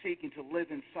seeking to live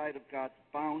inside of God's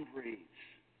boundaries,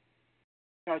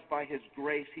 because by his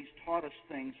grace he's taught us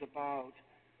things about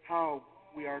how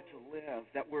we are to live,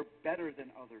 that we're better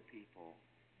than other people.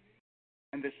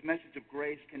 And this message of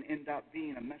grace can end up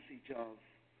being a message of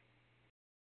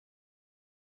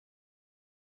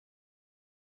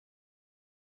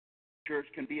church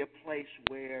can be a place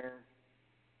where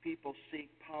People seek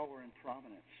power and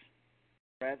prominence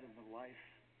rather than life.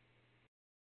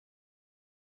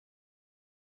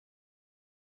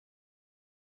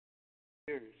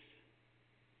 Here's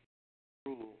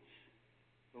rules,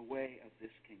 the way of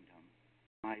this kingdom,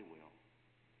 my will.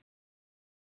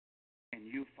 And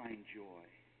you find joy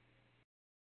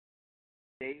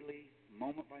daily,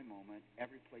 moment by moment,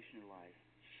 every place in your life,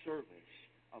 service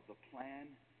of the plan,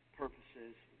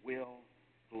 purposes, will,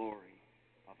 glory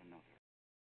of another.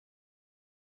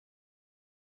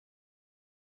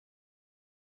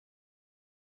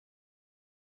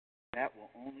 That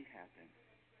will only happen.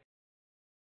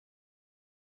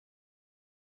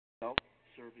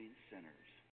 Self-serving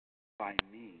sinners by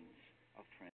means of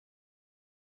transformation.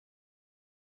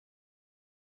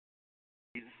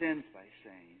 Jesus ends by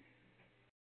saying,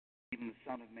 even the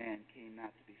Son of Man came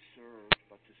not to be served,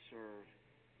 but to serve.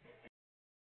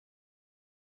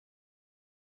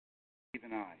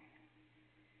 Even I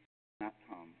not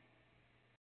come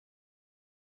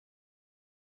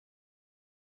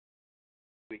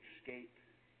to escape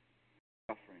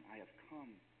suffering. I have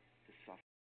come to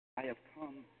suffer. I have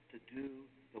come to do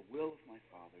the will of my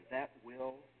Father. That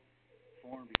will,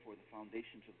 formed before the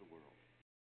foundations of the world,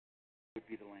 would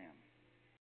be the Lamb.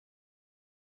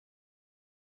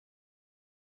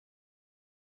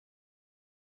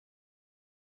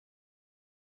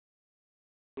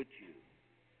 Would you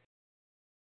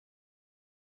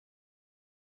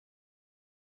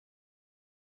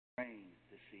reign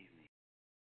this evening?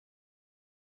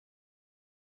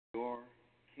 Your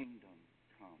kingdom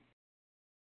come.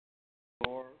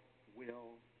 Your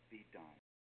will be done.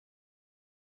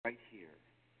 Right here,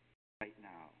 right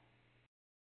now.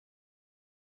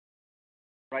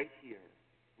 Right here,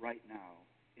 right now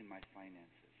in my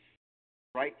finances.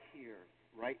 Right here,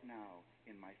 right now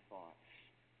in my thoughts.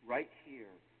 Right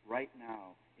here, right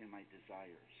now in my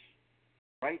desires.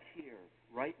 Right here,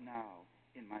 right now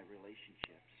in my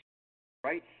relationships.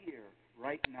 Right here,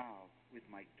 right now with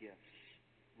my gifts.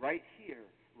 Right here,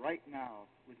 right now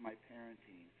with my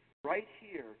parenting. Right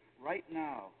here, right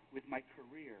now with my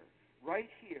career. Right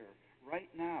here, right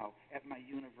now at my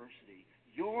university.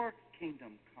 Your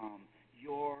kingdom come,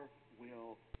 your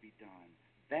will be done.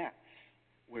 That's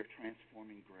where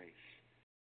transforming grace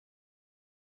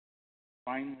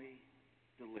finally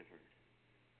delivered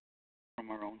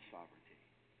from our own sovereignty.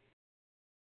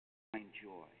 Find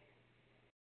joy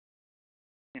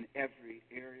in every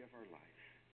area of our life.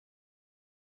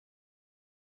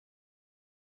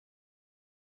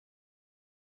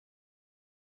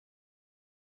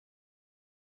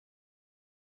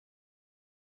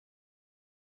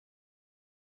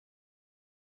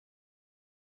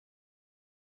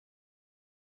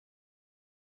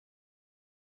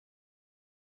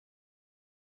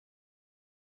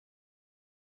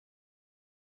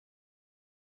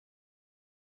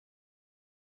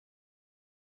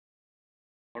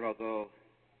 Lord, although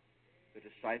the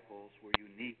disciples were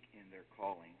unique in their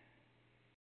calling,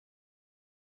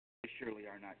 they surely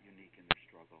are not unique in their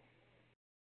struggle.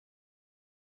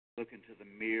 Look into the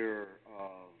mirror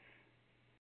of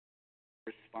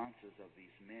responses of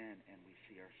these men, and we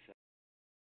see ourselves.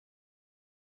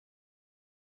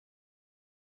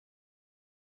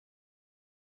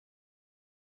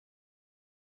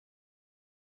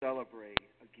 Celebrate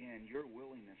again your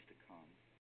willingness to come.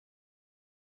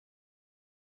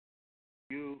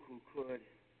 You who could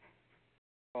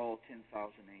call 10,000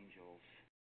 angels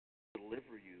to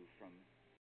deliver you from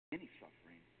any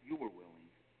suffering, you were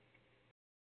willing.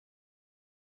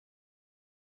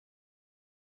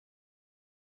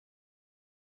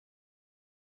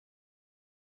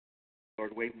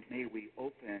 Lord, may we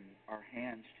open our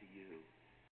hands to you.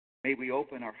 May we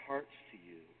open our hearts to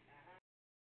you.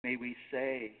 May we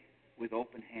say with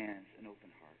open hands and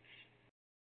open hearts,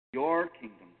 your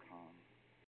kingdom come,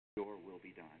 your will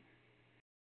be done,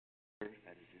 earth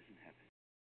as it is in heaven.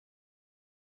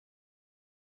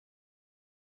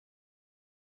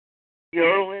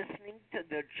 You're listening to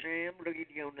the Jam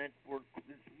Radio Network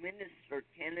with Minister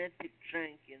Kenneth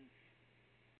Jenkins.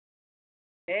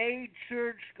 Hey,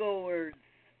 churchgoers,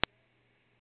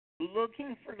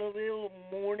 looking for the little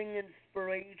morning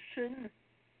inspiration?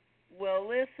 Well,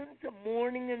 listen to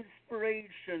Morning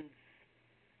Inspirations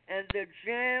and the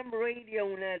Jam Radio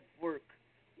Network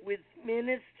with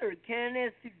Minister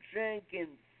Kenneth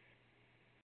Jenkins.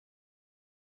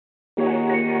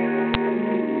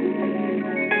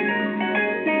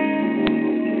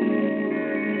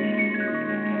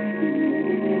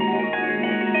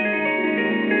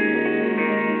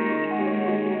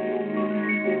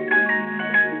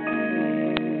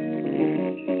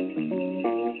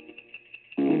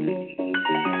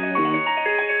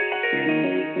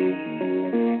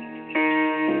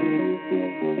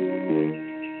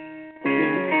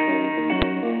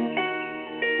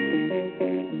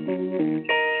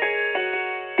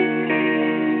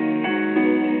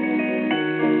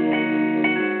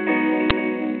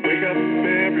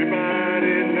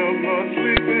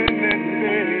 sleeping in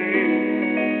bed.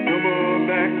 No more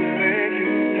backward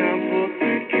thinking, time for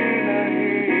thinking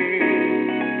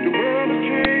ahead. The world has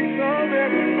changed so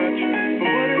very much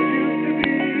from what it used to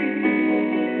be.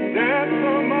 There's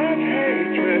so much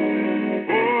hatred,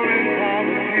 war and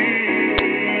poverty.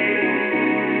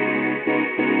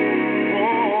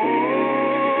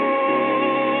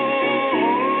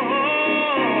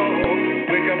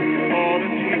 Wake up all the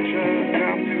teachers,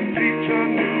 time to teach a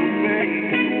new way.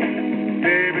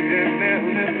 Baby, didn't they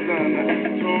listen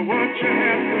to what you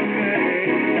have to say?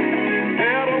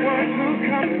 They're the ones who's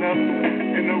coming up,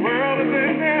 and the world is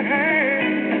in their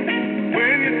hands.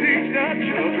 When you teach the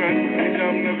children, teach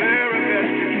them the very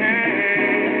best you can.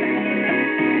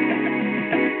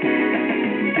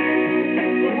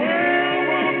 The world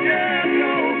won't get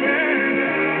no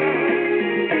better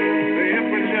if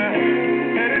we just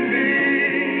let it be.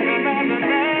 No, no, no,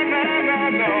 no, no, no,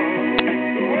 no.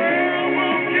 The world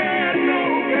won't get no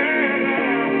better.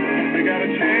 We gotta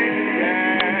change it,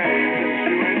 guys, just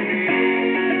you and me.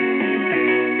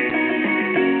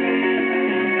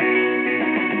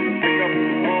 Pick up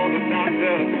all the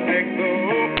doctors, make the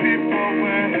old people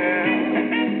well.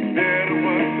 They're the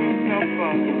ones who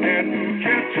suffer and who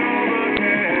catch all the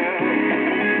hell.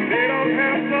 They don't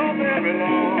have so very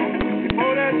long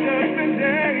before that judgment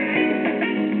day.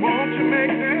 Won't you make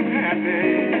them happy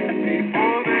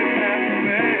before they pass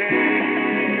away?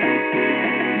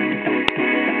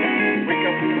 Wake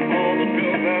up all the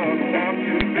builders, time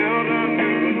to build a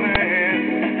new land.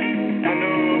 I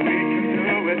know we can do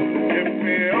it if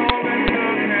we all lend a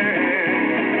hand.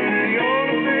 The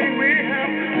only thing we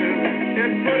have to do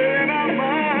is put it in our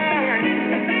mind.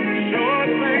 Sure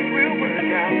things will work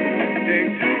out. They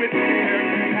do it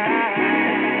every time.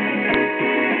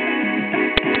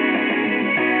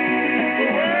 The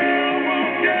world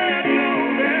won't get no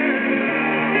better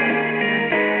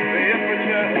if we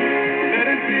just let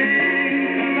it be.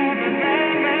 No, no, no,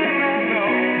 no, no, no.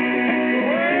 The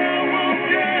world won't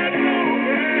get no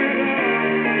better.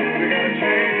 We gotta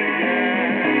change it,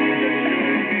 guys, just you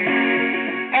and me.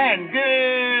 And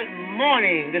good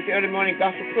morning. This is the Early Morning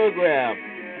Gospel Program.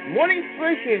 Morning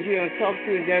Inspirations here on Talk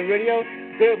to You Dan Radio.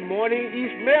 Good morning,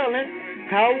 East Maryland.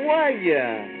 How are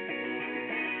ya?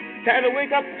 Time to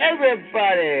wake up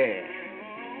everybody.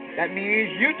 That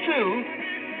means you too.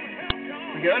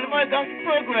 The Early Morning Gospel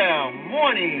Program.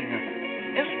 Morning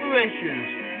Inspirations.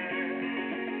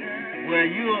 Where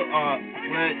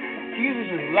Jesus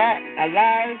is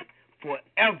alive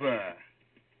forever.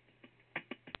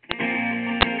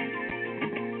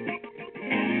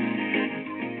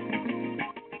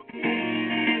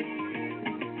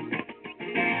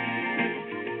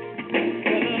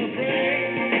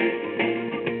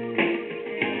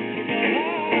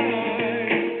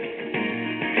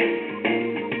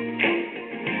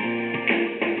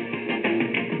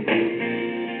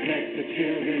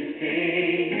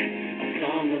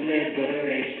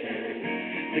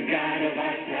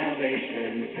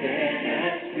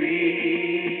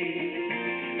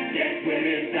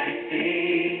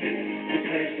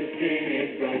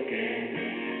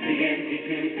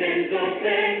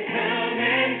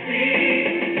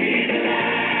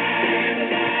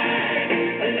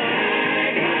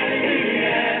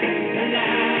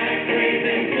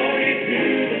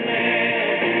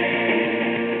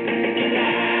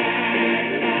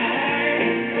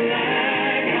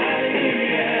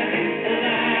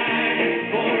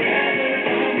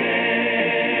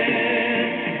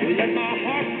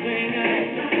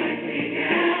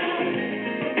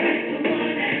 Powerful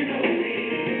and holy,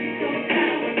 so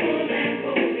powerful and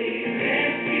holy.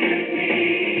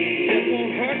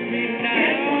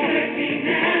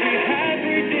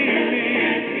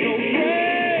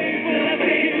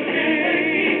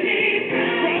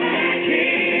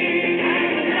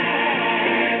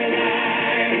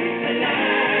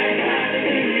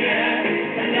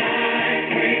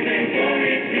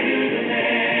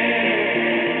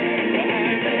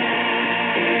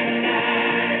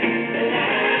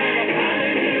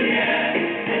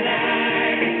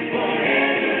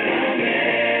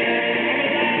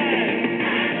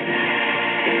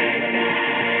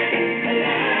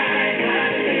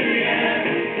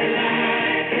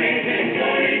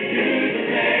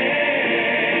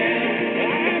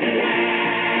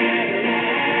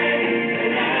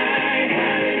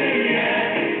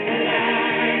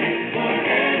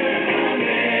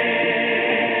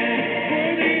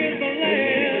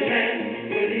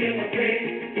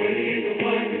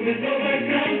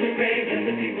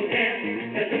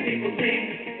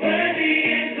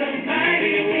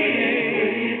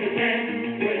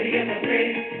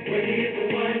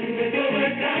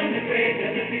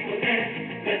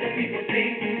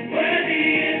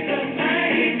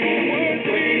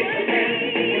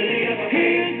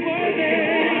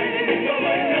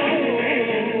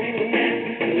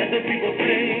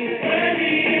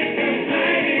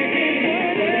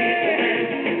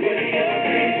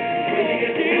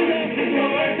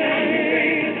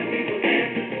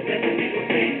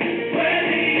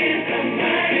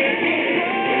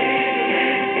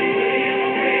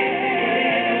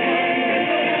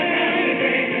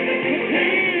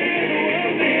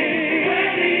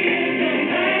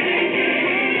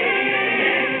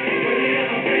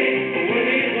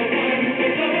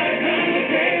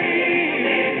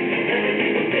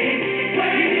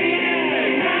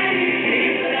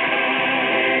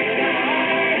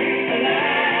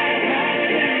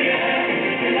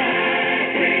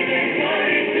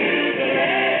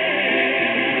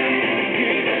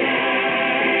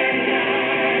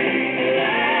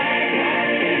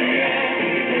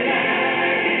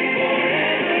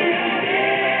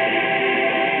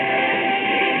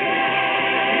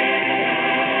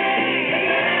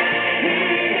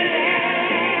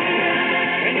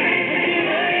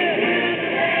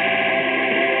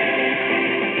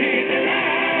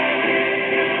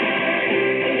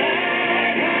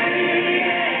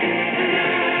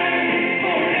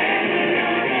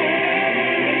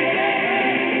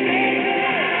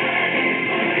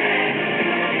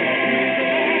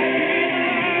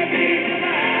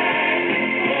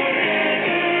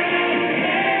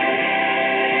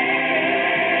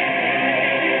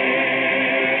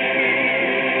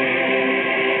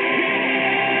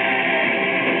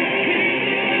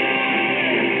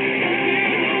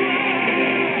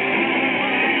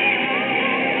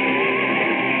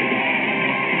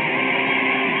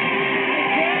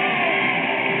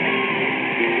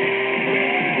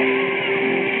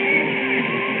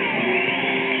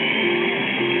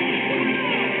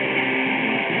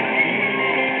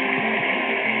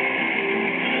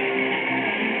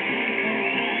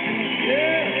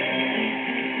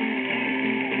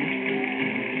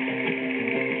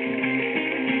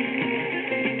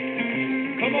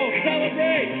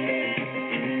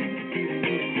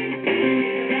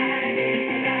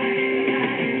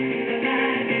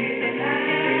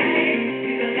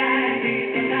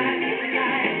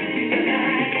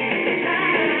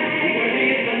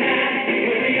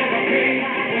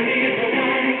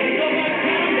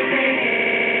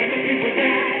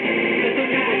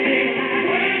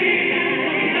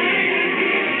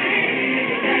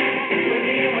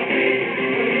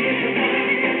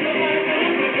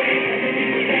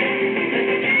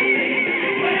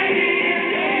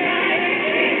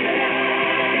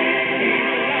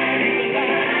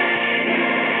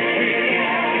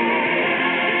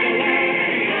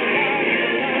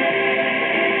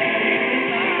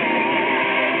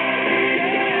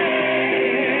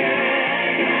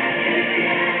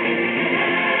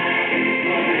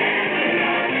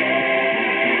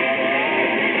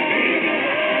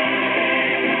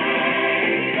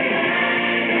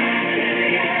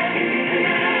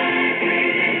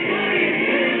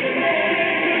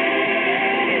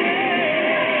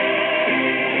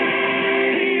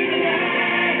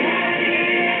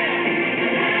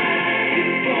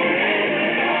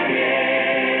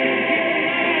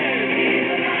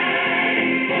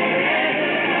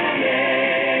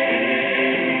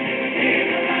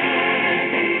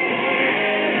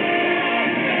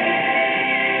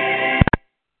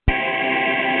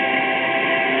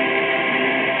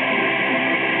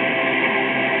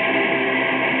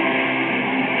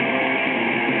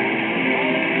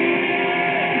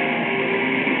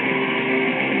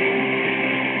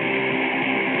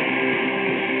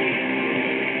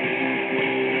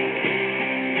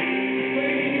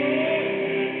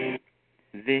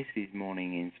 This is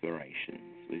Morning Inspirations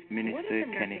with Minister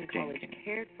Kenneth Jenkins.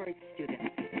 Cared for its students.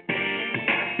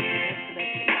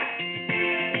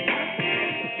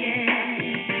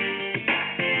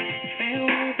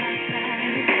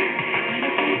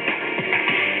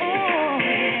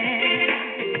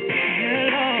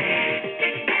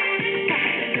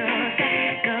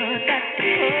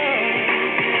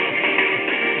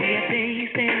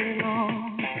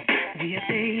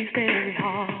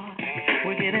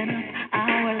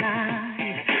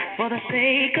 For the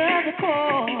sake of the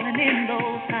call, and in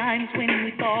those times when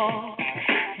we thought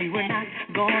we were not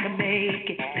gonna make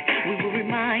it, we will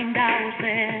remind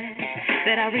ourselves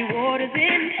that our reward is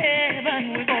in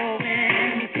heaven. We're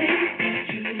going.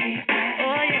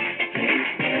 Oh yeah.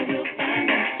 Where we'll find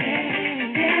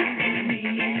ourselves. Destiny.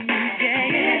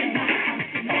 Yeah.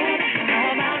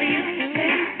 How about you?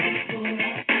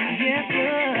 Yes, sir.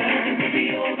 It will be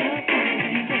over.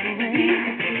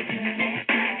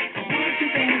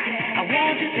 I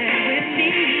want you there with me.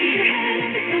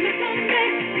 Coming someday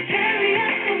to carry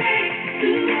us away to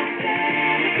a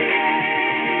better place.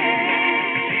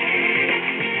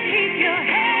 Keep your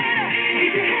head up.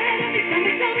 Keep your head up. He's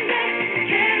coming someday to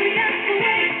carry us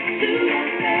away to a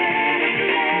better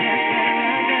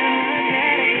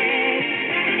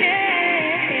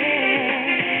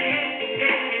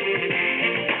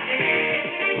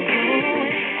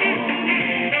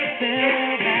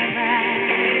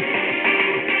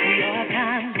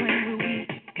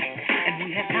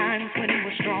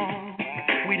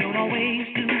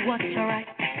what's alright,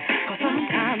 'cause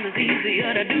sometimes it's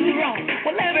easier to do wrong.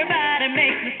 Well, everybody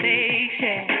makes mistakes,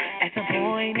 yeah, at some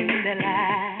point in their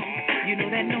life. You know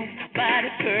that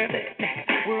nobody's perfect.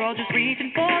 We're all just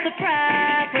reaching for the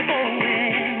prize. We're going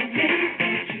to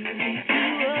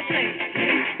a place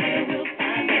where we'll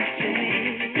find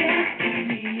destiny.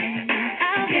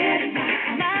 I'll get in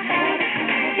my heart,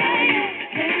 yeah.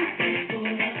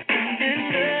 And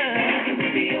love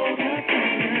will be overcome.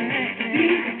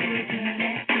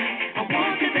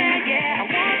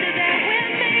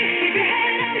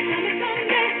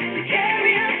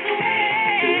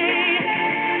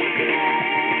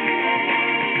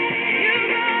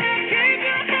 Keep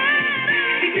your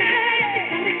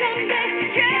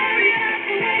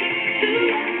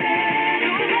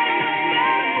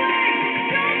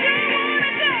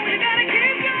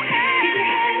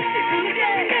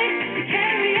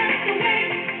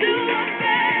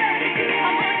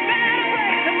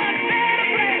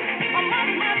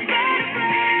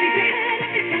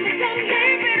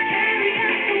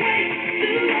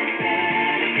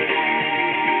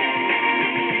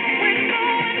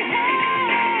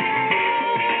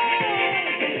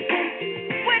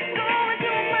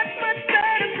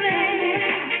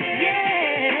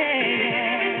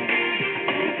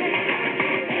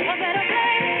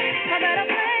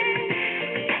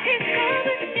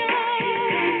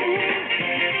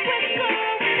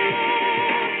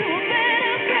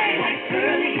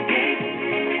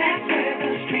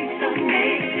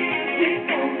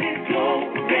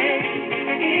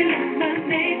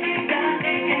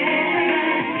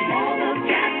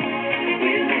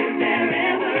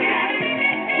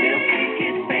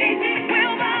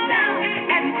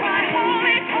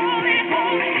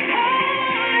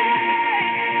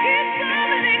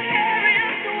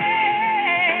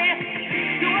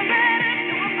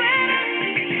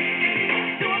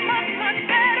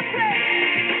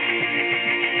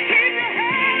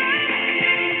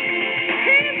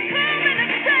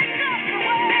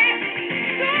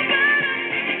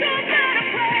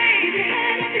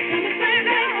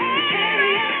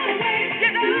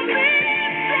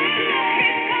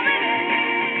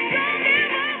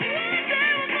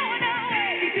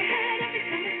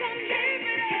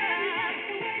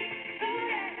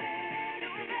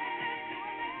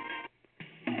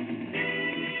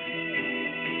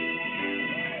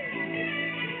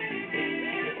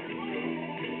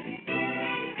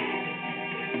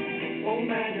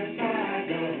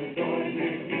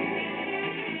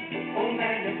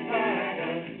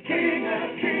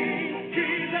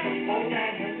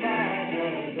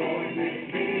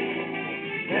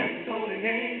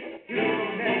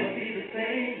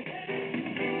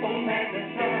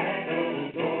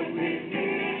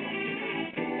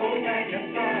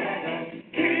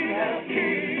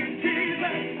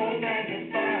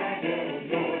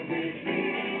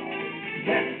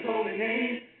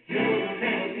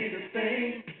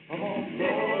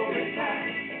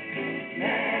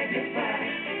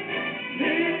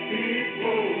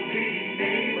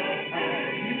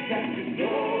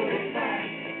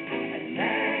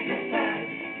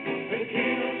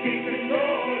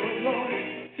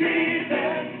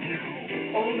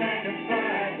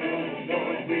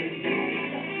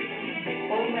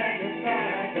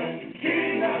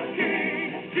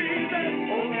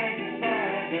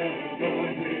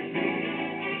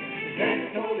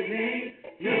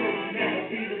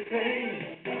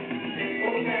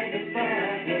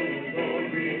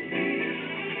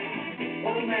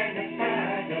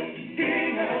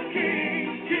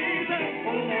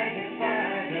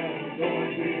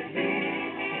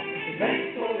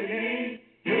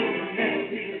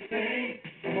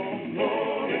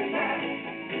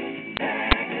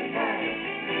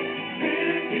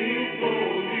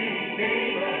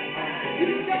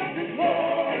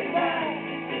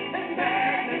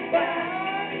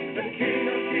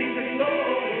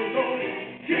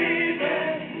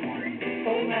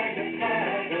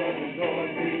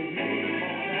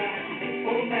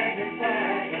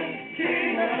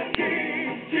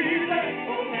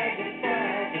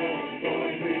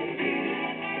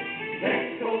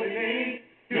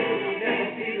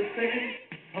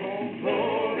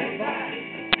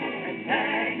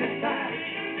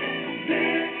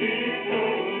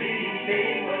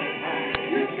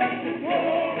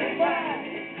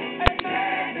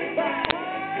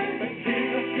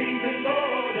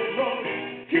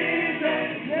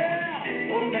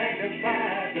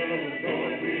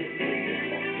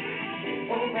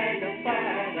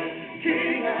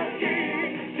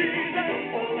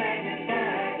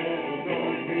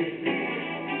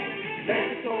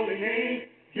name,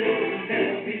 you'll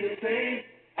never be the same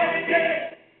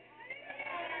again.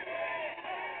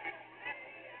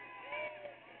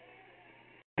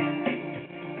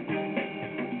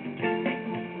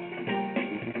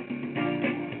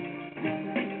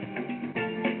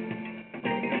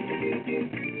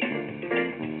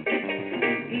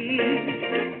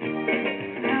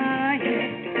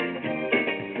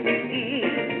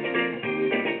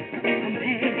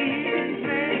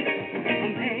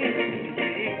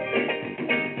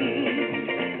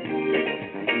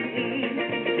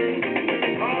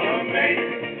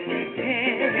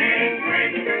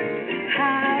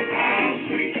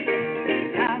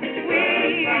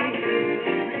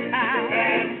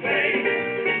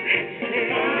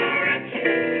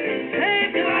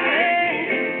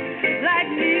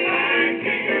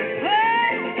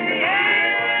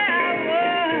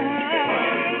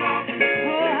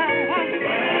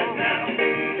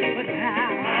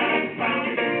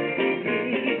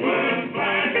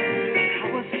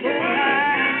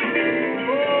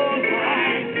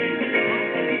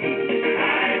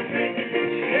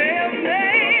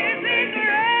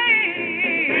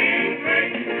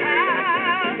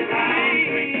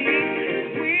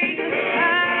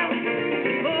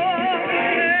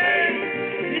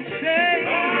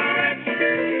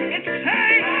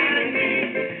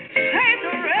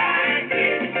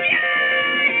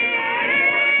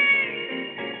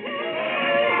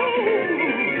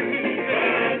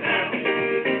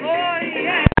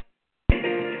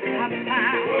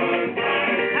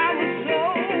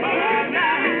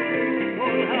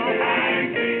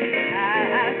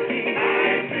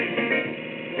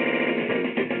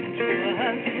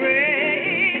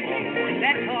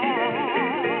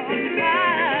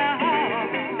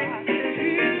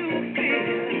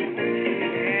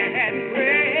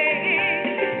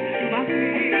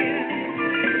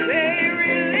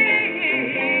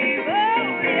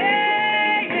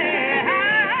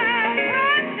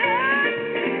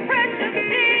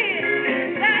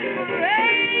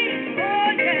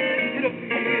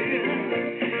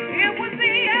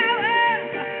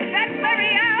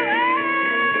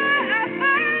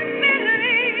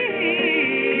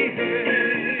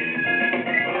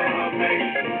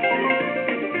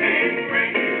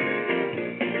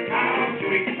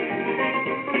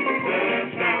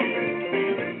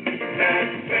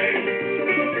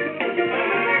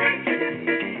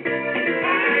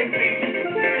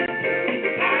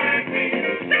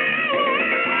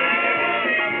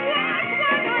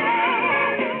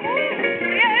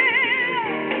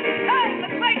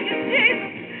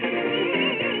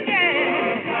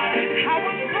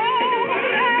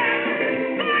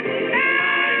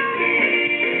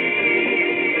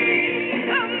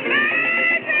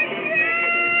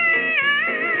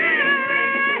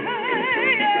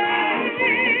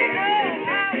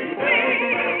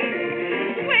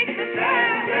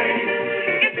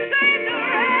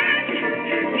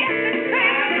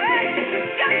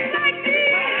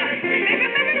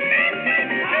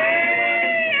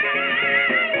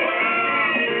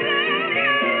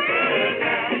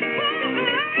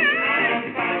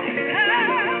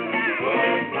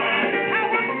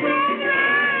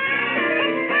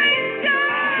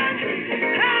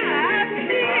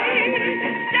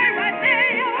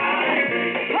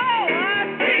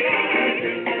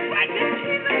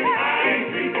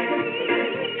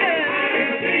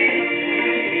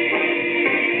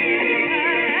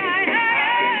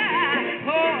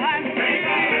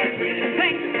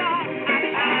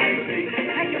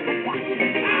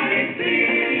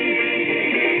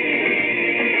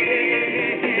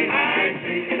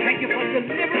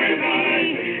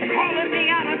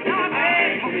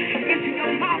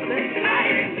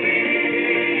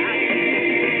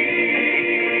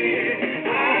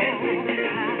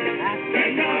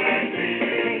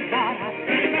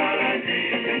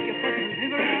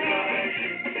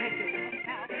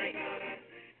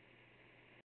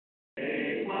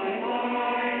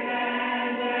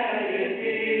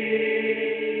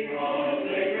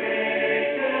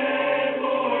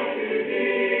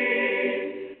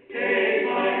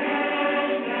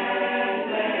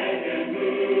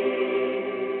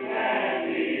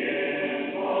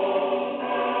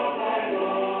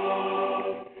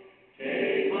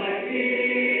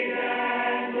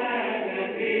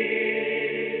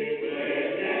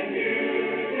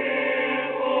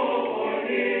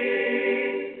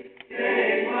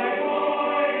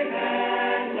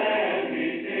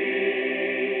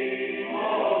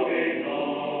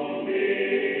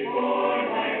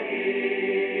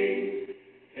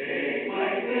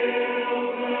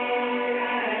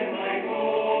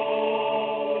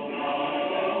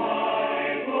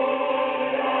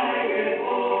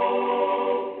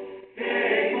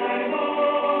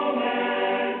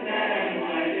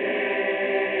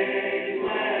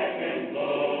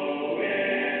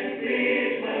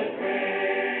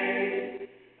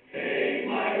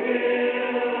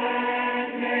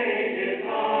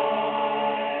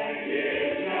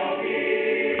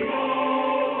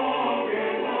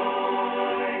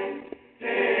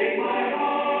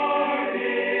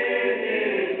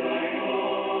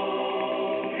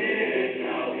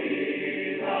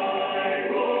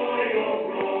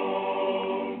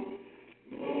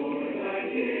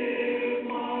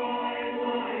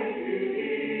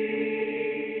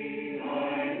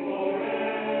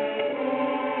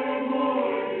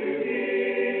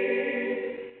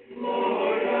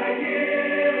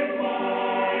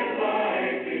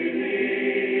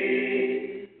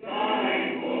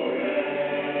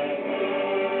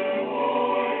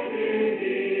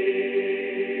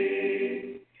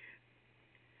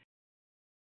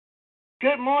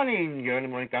 Good morning, your early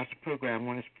morning gospel program,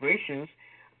 One Inspirations.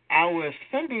 Our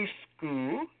Sunday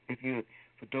school,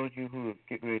 for those of you who are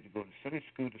getting ready to go to Sunday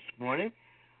school this morning,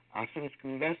 our Sunday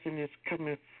school lesson is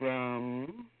coming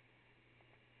from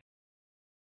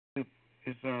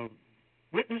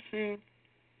Witnessing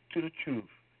to the Truth.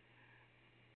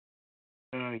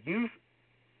 Youth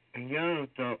and young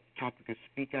adult topic is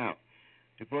Speak Out.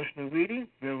 Devotional reading,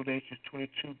 Revelations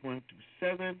 22, 1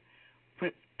 through 7.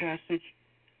 Print passage,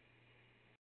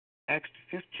 Acts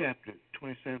the 5th chapter,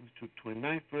 27 to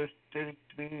 29th verse,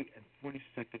 33 and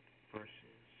 42nd verses.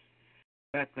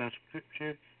 Background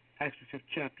scripture, Acts the 5th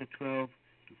chapter, 12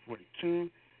 to 42.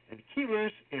 And the key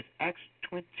verse is Acts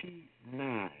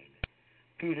 29.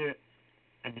 Peter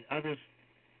and the other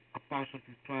apostles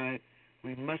replied,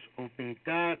 we must obey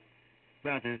God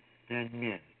rather than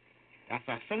men. That's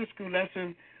our Sunday school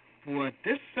lesson for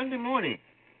this Sunday morning.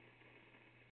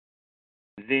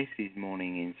 This is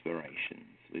Morning Inspirations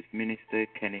with Minister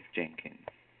Kenneth Jenkins.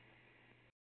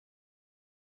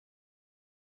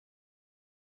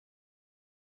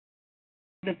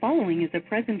 The following is a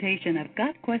presentation of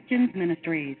Got Questions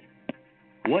Ministries.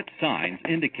 What signs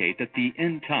indicate that the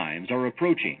end times are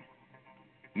approaching?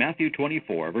 Matthew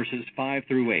 24, verses 5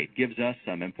 through 8 gives us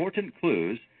some important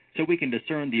clues so we can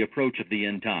discern the approach of the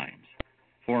end times.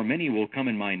 For many will come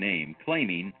in my name,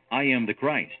 claiming, I am the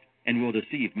Christ, and will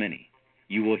deceive many.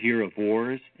 You will hear of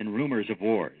wars and rumors of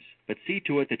wars, but see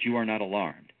to it that you are not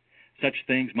alarmed. Such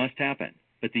things must happen,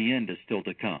 but the end is still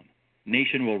to come.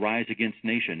 Nation will rise against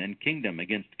nation, and kingdom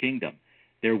against kingdom.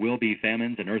 There will be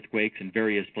famines and earthquakes in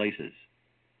various places.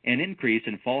 An increase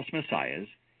in false messiahs,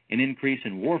 an increase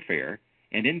in warfare,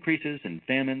 and increases in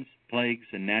famines, plagues,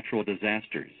 and natural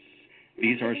disasters.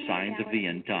 These are signs of the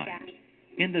end times.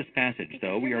 In this passage,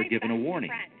 though, we are given a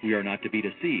warning. We are not to be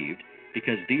deceived,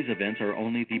 because these events are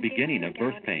only the beginning of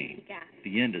birth pain.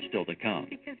 The end is still to come.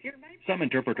 Some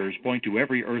interpreters point to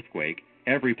every earthquake,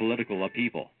 every political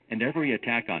upheaval, and every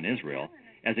attack on Israel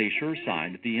as a sure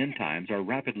sign that the end times are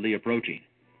rapidly approaching.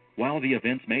 While the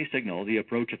events may signal the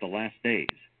approach of the last days,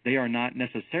 they are not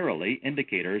necessarily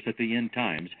indicators that the end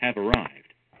times have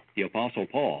arrived. The Apostle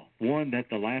Paul warned that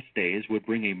the last days would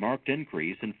bring a marked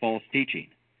increase in false teaching.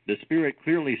 The Spirit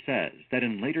clearly says that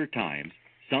in later times,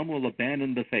 some will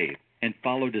abandon the faith and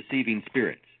follow deceiving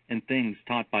spirits and things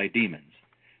taught by demons.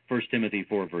 1 Timothy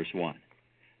 4, verse 1.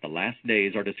 The last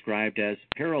days are described as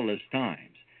perilous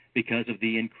times because of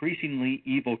the increasingly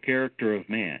evil character of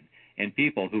man and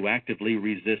people who actively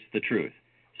resist the truth.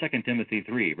 2 Timothy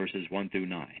 3, verses 1 through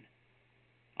 9.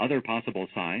 Other possible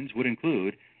signs would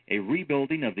include a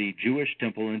rebuilding of the Jewish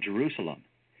temple in Jerusalem,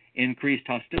 increased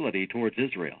hostility towards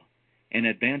Israel, and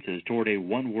advances toward a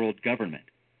one-world government.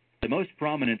 The most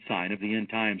prominent sign of the end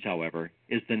times, however,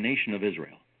 is the nation of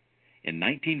Israel. In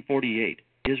 1948,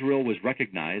 Israel was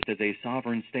recognized as a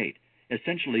sovereign state,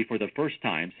 essentially for the first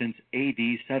time since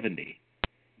AD 70.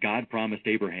 God promised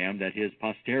Abraham that his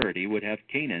posterity would have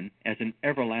Canaan as an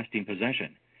everlasting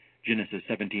possession, Genesis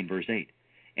 17, verse 8,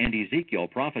 and Ezekiel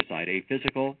prophesied a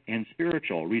physical and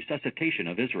spiritual resuscitation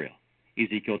of Israel,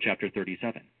 Ezekiel chapter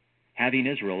 37. Having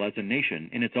Israel as a nation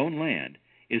in its own land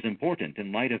is important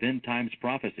in light of end times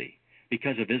prophecy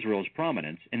because of Israel's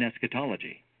prominence in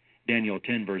eschatology, Daniel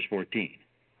 10, verse 14.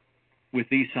 With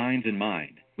these signs in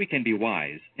mind, we can be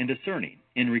wise and discerning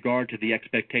in regard to the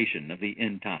expectation of the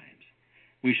end times.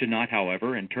 We should not,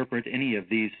 however, interpret any of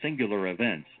these singular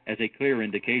events as a clear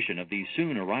indication of the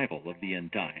soon arrival of the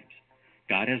end times.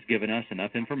 God has given us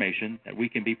enough information that we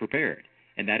can be prepared,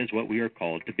 and that is what we are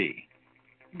called to be.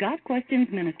 God Questions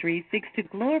Ministry seeks to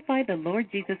glorify the Lord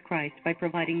Jesus Christ by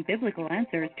providing biblical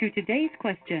answers to today's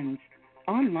questions.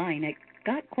 Online at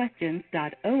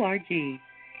gotquestions.org.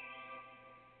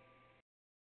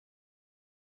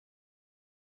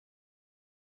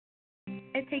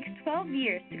 It takes 12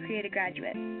 years to create a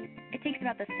graduate. It takes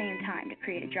about the same time to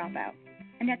create a dropout.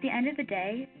 And at the end of the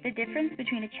day, the difference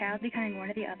between a child becoming one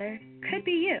or the other could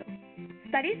be you.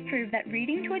 Studies prove that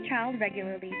reading to a child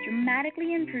regularly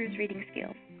dramatically improves reading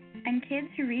skills. And kids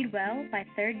who read well by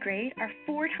 3rd grade are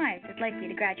 4 times as likely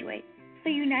to graduate. So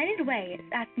United Way is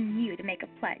asking you to make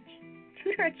a pledge.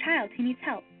 Tutor a child who needs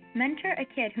help. Mentor a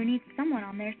kid who needs someone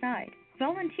on their side.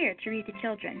 Volunteer to read to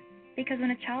children. Because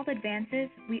when a child advances,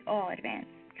 we all advance.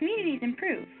 Communities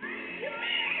improve.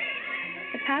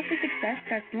 The path to success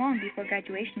starts long before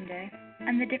graduation day.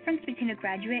 And the difference between a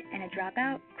graduate and a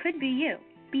dropout could be you.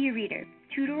 Be a reader,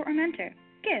 tutor, or mentor.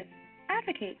 Give.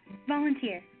 Advocate.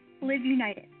 Volunteer. Live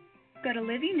United. Go to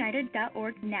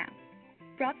liveunited.org now.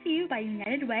 Brought to you by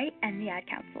United Way and the Ad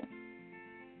Council.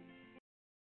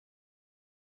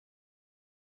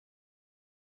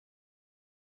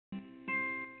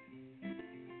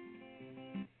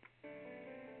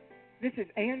 This is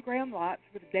Ann Graham Lotz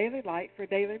with Daily Light for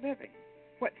Daily Living.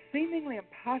 What seemingly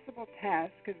impossible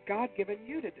task has God given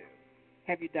you to do?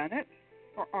 Have you done it,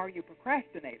 or are you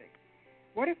procrastinating?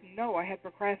 What if Noah had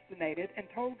procrastinated and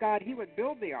told God he would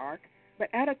build the ark,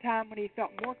 but at a time when he felt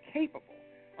more capable,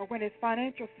 or when his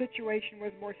financial situation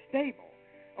was more stable,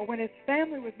 or when his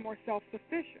family was more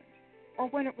self-sufficient, or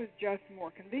when it was just more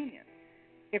convenient?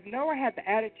 If Noah had the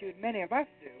attitude many of us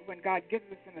do when God gives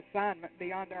us an assignment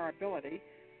beyond our ability,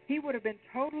 he would have been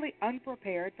totally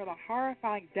unprepared for the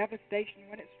horrifying devastation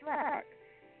when it struck,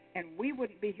 and we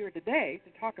wouldn't be here today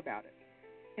to talk about it.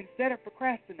 Instead of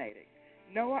procrastinating,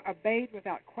 Noah obeyed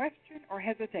without question or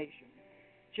hesitation.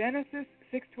 Genesis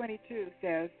 6:22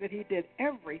 says that he did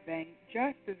everything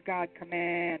just as God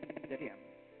commanded him.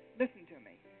 Listen to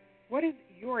me. What is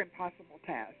your impossible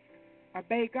task?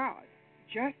 Obey God,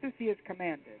 just as he has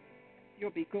commanded. You'll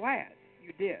be glad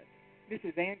you did. This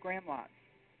is Ann Graham Lotz.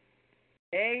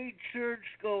 Hey,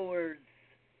 churchgoers.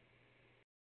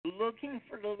 Looking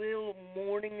for the little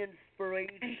morning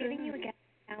inspiration? I'm giving you a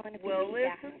gallon of Well,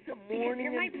 gas. listen to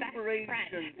Morning Inspiration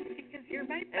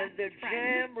and the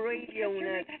Jam Radio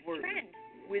Network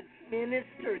with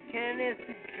Minister Kenneth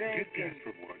Jenkins. Get gas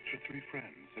rewards for 3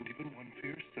 friends and even one for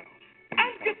yourself.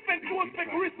 I'm giving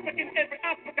respect in every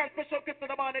aspect and special gift to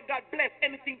the man and God bless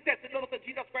anything tested known to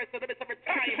Jesus Christ to the best of every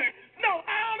time. No,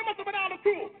 I only must have been all the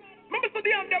crew. Remember to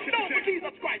the them know for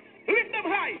Jesus Christ. Lift them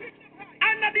high.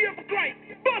 I'm not here for Christ.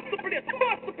 Bust the place,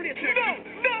 bust the place.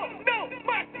 No,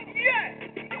 bust. Yeah.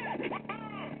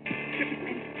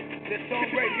 This song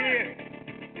right here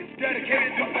is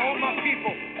dedicated to all my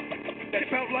people that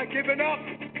felt like giving up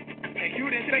and you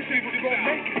didn't think you was going to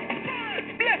make it.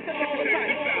 Bless them all the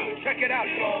time. Check it out,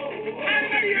 y'all.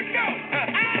 I'm not here to go.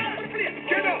 All the place.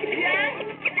 Get up. Yeah.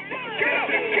 Get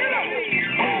up. Get up.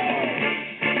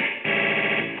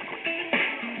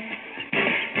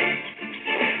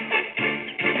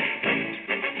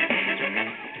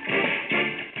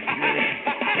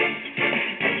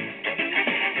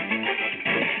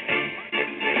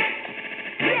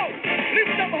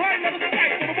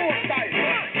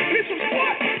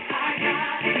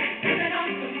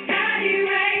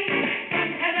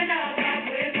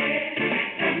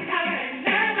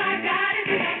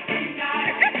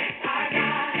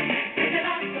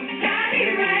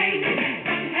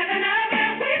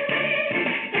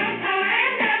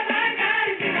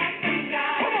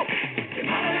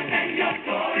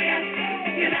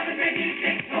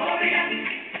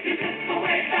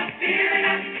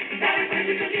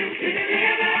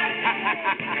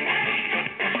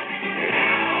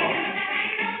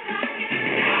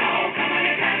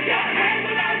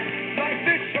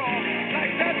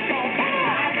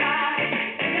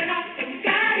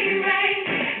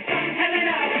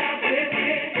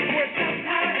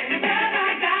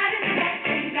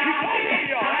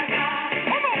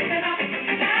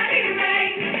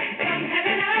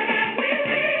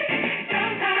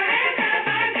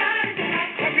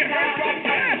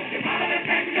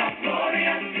 Your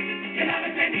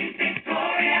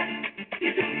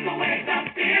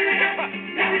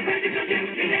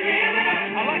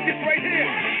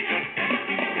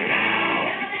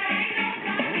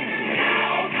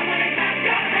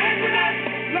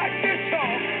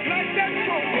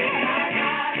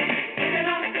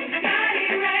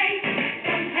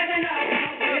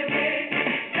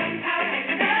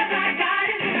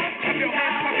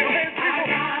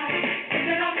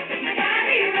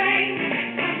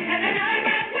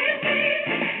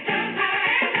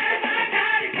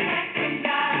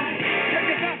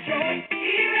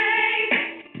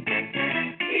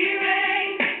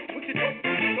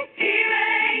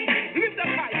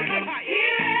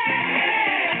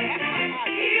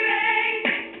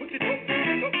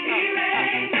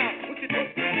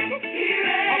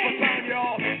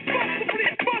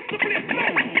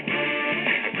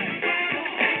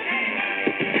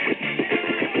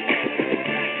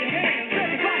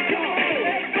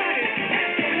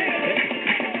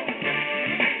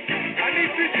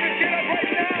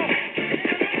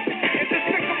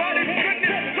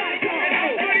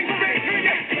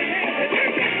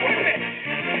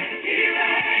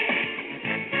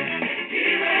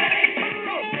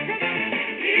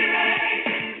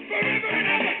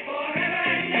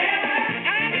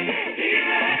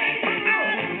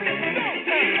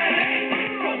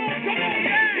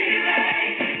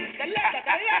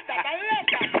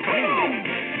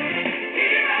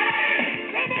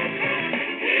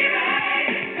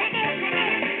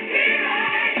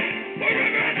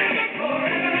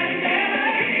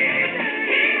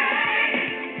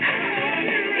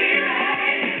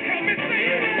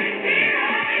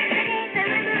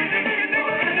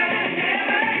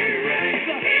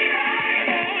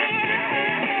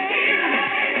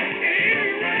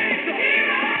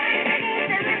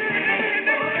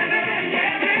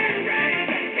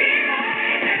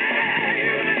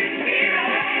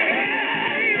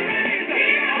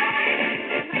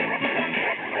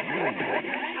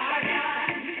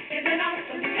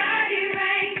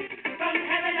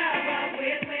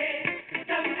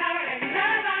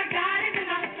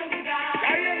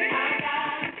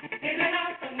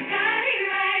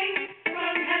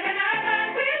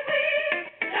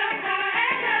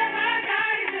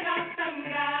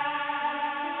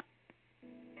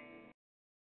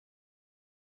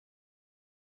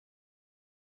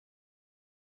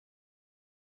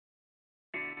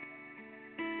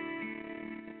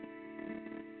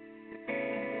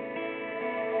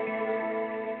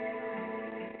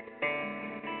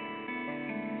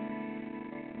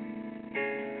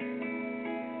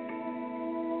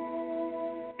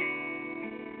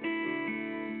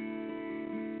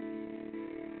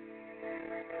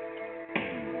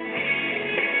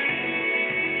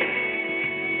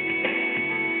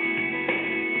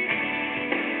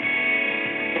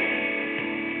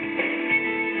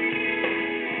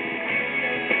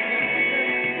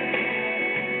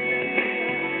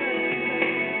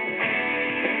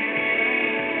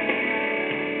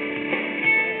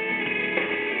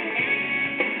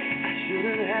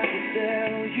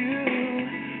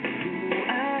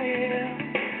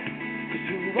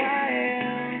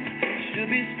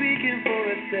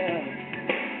yourself.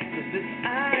 'Cause if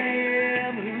I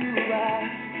am who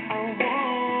I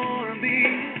wanna be,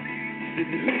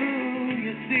 then who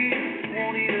you see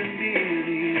won't even be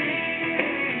me.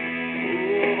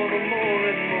 Oh, the more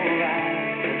and more I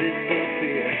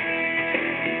disappear,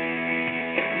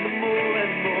 the more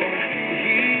and more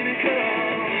he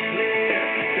becomes clear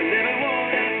to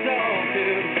everyone I talk to.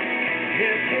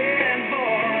 His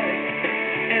voice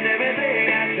and everything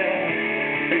I touch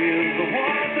feels the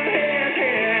warmth of his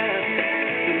hand.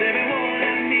 To everyone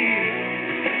I meet,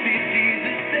 see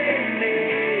Jesus in me.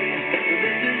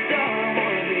 This is all I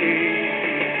wanna be.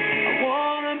 I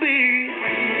wanna be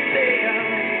mistaken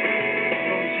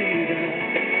from Jesus.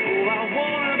 Oh, I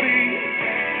wanna be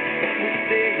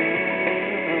mistaken.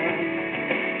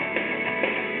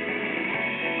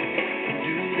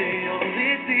 Do they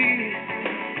only see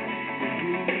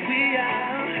who we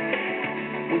are?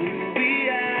 Who we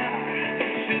are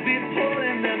should be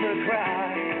pulling them to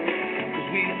cry. 'Cause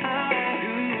we are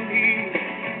who he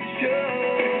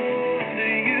chose to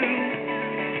use.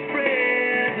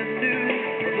 Spread the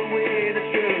news of the way, the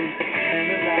truth, and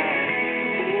the light.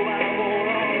 Oh, I want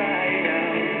all I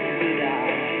am to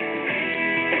die.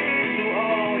 So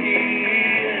all he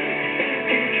is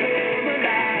can come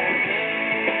alive.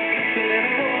 So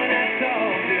everyone I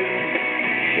talk to,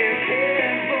 hear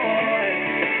his voice,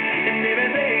 and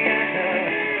everything I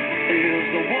touch feels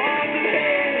the warmth of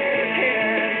his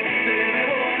hand. So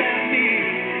everyone I meet,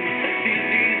 see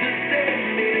Jesus in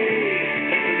me.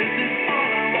 This is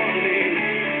all I wanna be.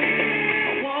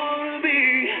 I wanna be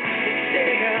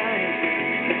mistaken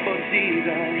for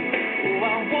Jesus. Oh,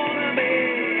 I wanna be.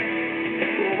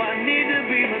 Oh, I need to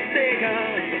be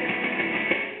mistaken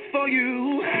for you.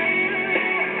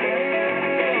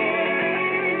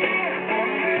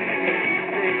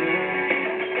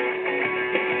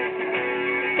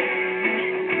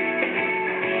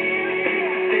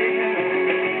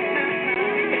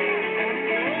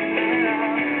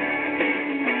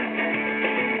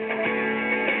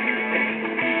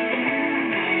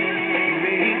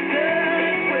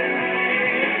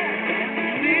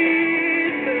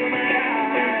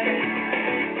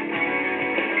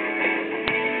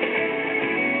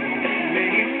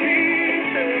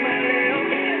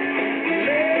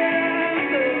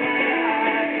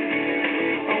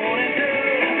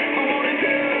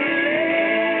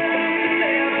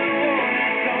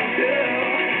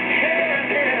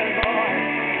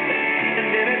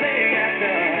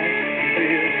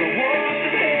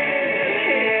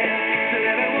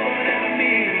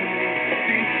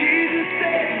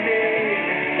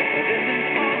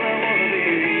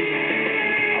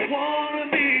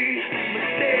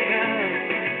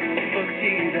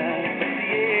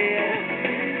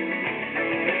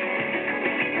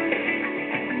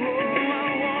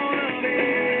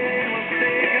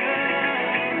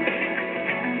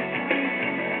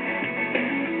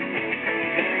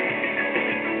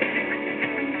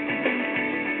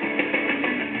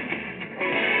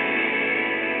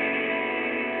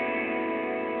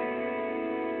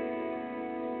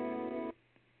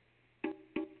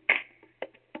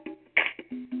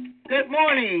 Good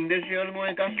morning. This is your early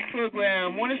morning gospel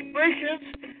program. One Inspirations.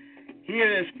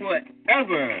 Here is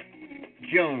Forever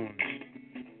Jones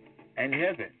and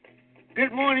Heaven.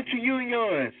 Good morning to you and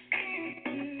yours.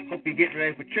 Hope you're getting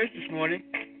ready for church this morning.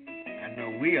 I know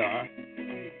we are.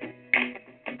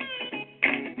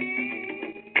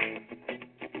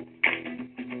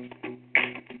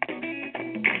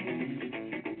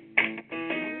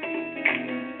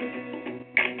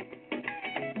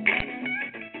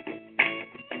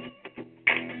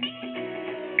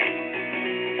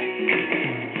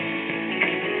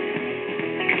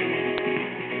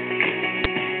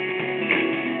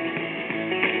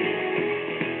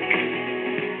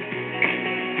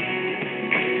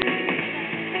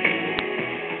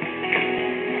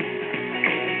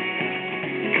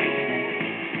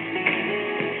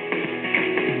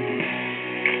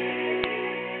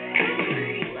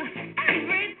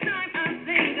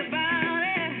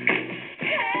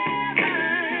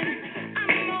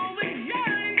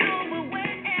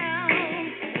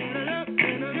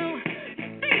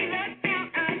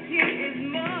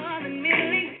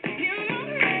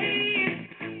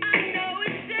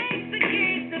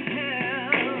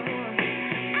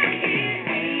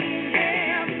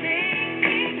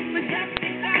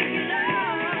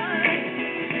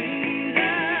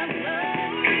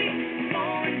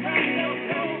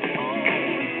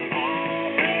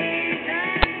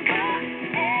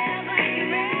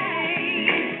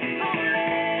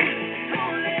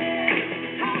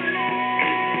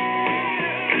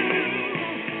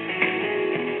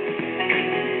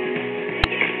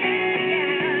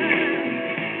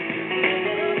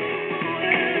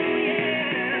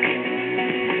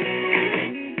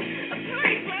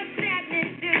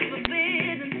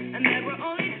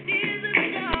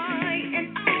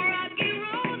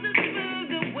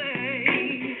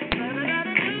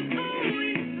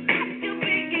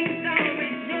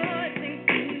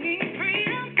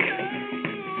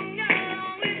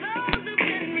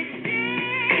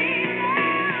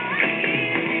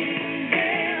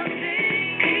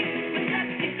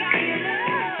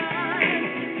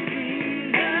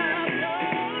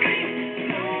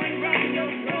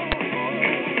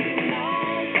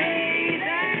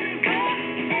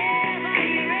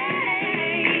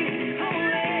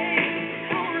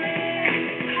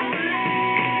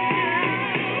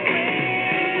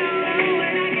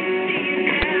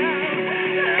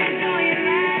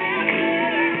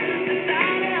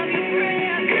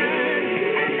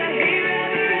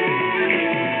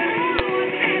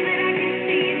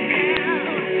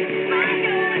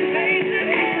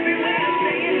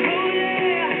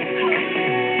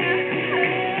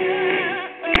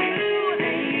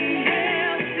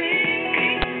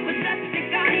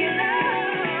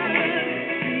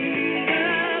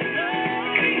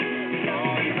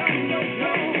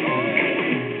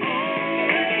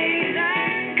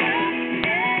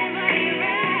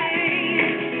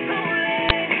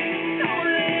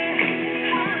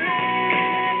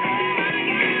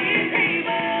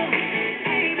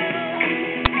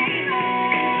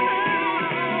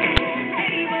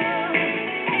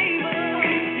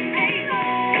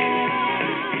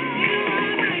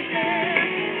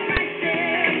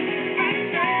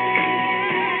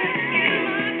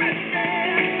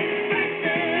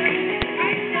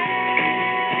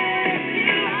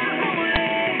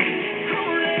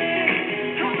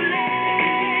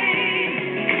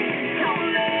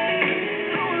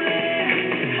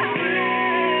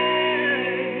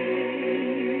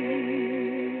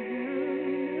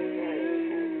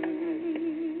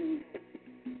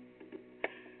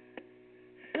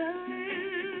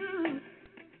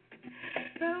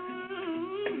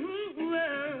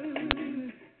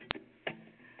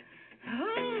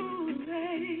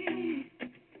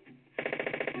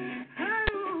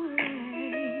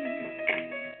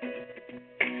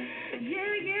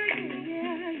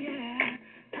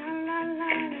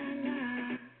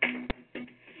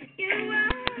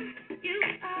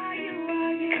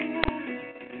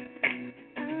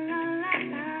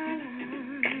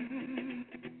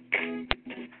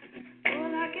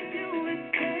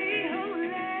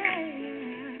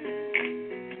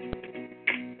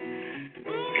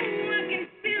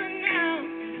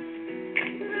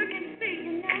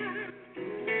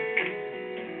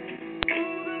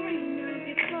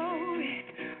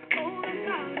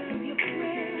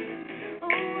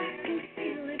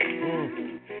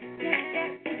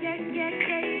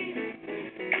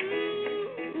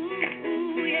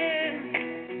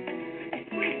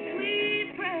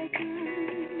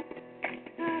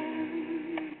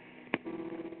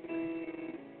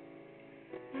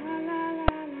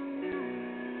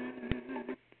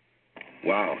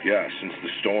 Wow, yeah, since the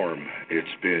storm,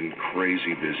 it's been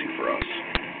crazy busy for us.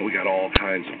 We got all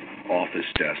kinds of office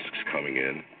desks coming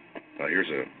in. Here's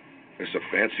a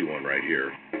fancy one right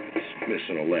here. It's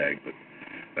missing a leg, but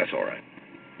that's all right.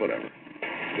 Whatever.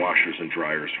 Washers and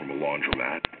dryers from a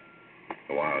laundromat.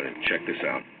 Oh, wow, and check this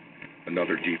out.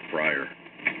 Another deep fryer.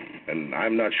 And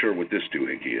I'm not sure what this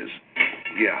doohickey is.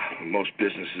 Yeah, most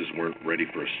businesses weren't ready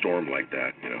for a storm like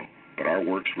that, But our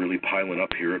work's really piling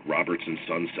up here at Roberts &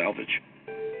 Son Salvage.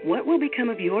 What will become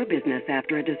of your business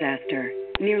after a disaster?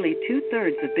 Nearly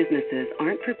 2/3 of businesses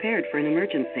aren't prepared for an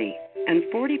emergency, and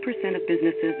 40% of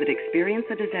businesses that experience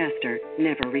a disaster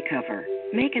never recover.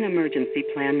 Make an emergency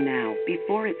plan now,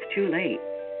 before it's too late.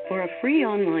 For a free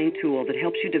online tool that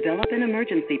helps you develop an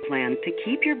emergency plan to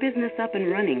keep your business up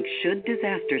and running should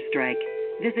disaster strike,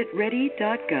 visit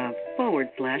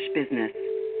ready.gov/business.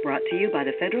 Brought to you by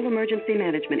the Federal Emergency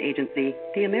Management Agency,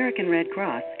 the American Red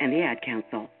Cross, and the Ad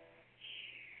Council.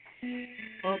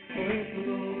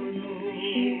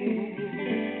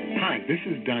 Hi, this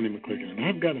is Donnie McCligan, and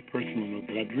I've got a personal note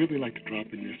that I'd really like to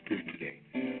drop in your spirit today.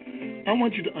 I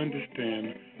want you to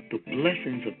understand the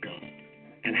blessings of God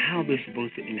and how they're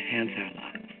supposed to enhance our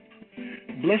lives.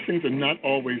 Blessings are not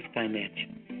always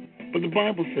financial, but the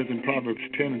Bible says in Proverbs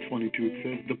 10 and 22, it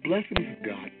says, the blessings of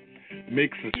God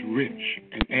makes us rich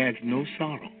and adds no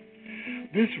sorrow.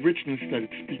 This richness that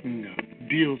it's speaking of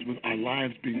deals with our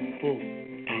lives being full,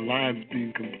 our lives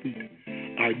being complete,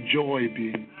 our joy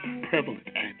being prevalent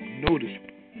and noticeable,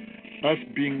 us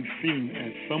being seen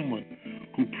as someone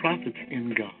who profits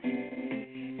in God.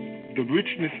 The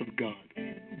richness of God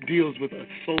deals with a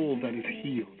soul that is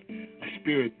healed, a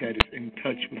spirit that is in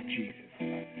touch with Jesus.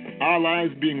 Our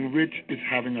lives being rich is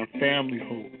having our family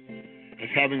whole, is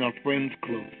having our friends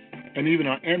close, and even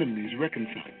our enemies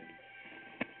reconciled.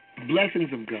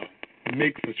 Blessings of God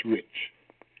makes us rich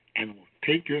and will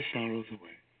take your sorrows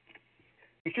away.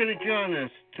 Be sure to join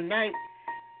us tonight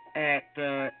at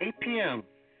 8 p.m.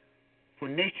 for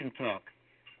Nation Talk.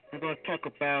 We're going to talk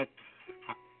about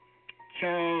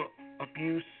child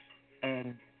abuse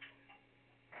and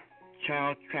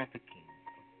child trafficking.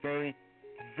 A very,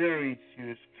 very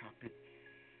serious topic.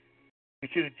 Be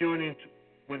sure to join in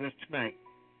with us tonight.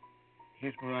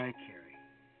 Here's Mariah Carey.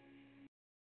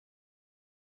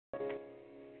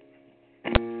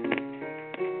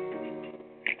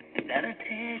 Gotta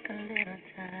take a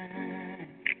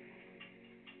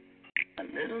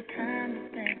little time to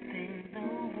think things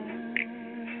over.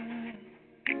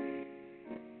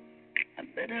 I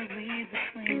better read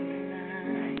between the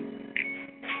lines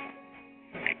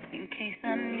in case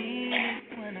I need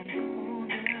it when I'm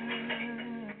older.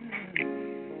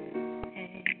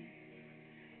 Hey.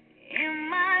 In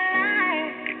my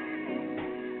life,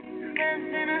 there's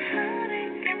been a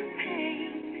heartache and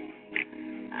pain.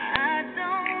 I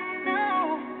don't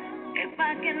know if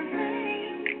I can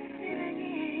face it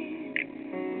again.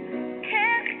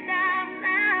 Can't stop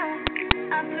now.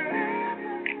 I've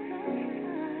traveled so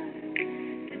far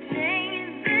to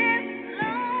change this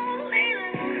lonely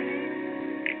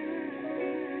life.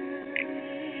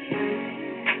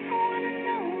 I wanna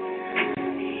know what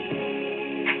love is.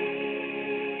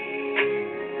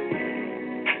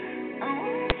 I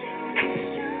want you to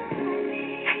show me.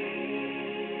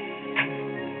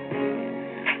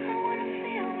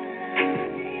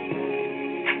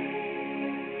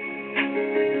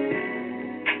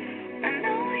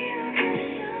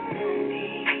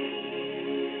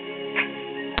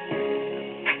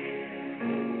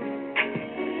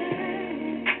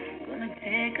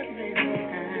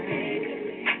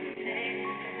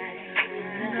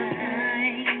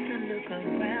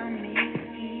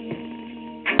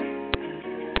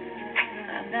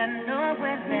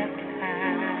 Nowhere left to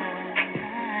hide.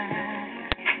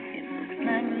 It looks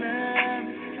like love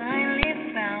finally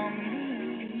found me.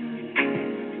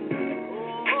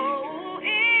 Oh,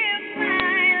 in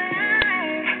my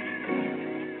life,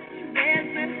 there's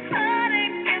been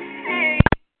heartache and pain.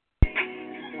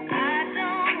 I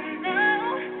don't know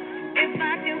if I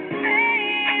can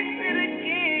face it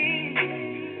again.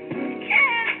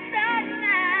 Can't stop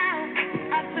now.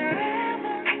 I've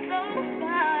traveled so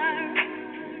far.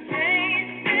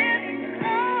 Change this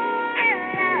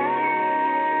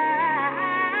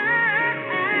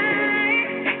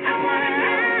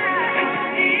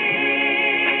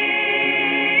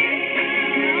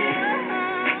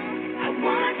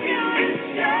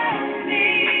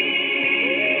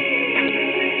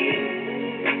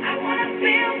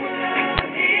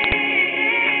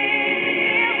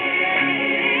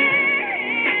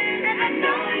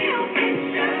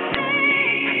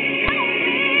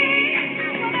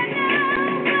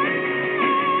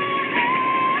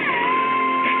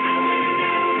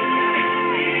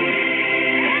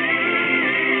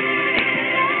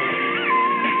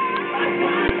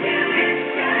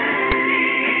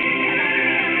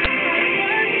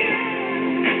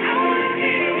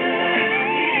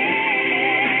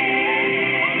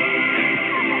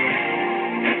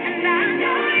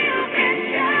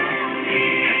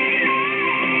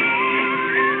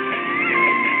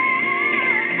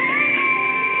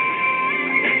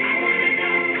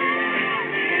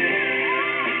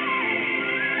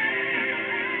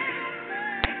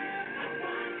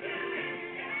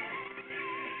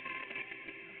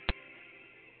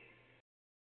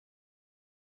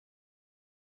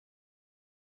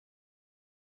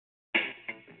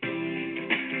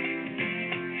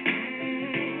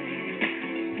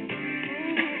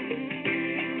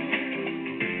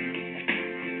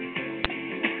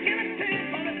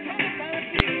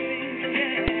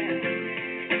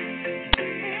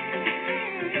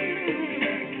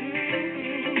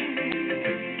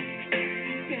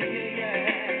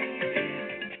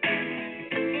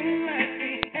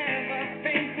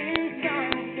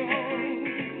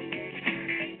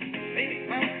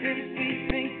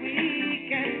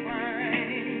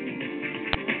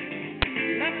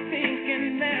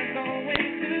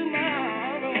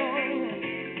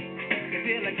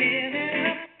feel like giving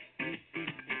up.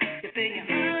 You say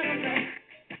you're enough,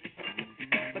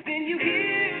 but then you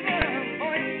hear a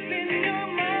voice in your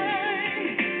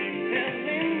mind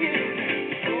telling you,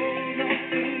 hold on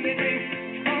to your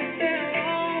dreams, 'cause they're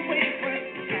always worth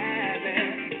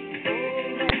having.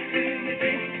 Hold on to your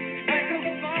dreams, like a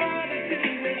father to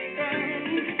his son.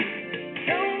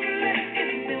 Don't let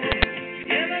anyone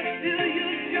ever steal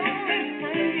your joy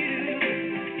from you.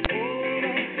 Hold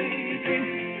on to your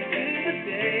dreams till the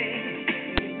day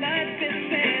life is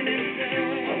said and done.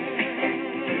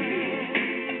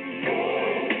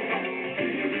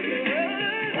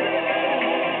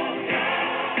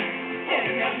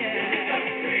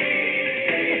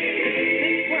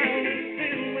 This world is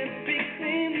filled with big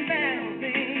and bad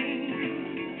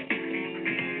things,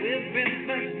 with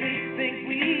rivers we think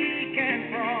we can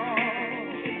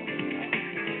cross.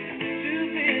 Too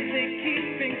busy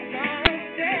keeping sorrow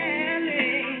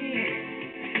standing.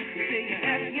 You say you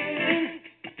have to win,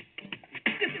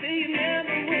 you say you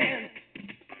never win,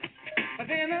 but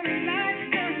then a light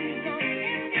comes on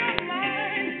in your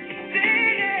mind,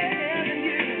 telling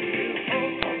you,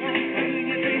 hold on to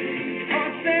your dreams,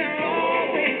 'cause they're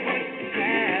always worth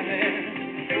having.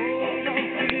 Hold on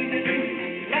to your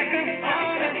dreams, like a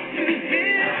father to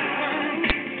his son.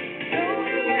 Don't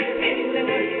let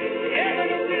anyone ever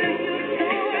steal your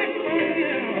joy from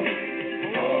you.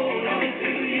 Hold on to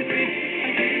your dreams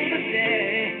until the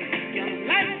day your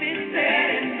life is said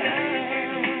and done.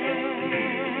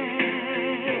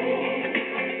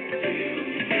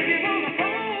 If you wanna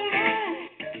hold on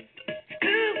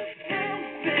to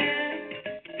something,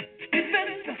 you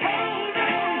better hold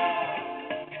on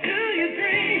to your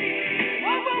dreams.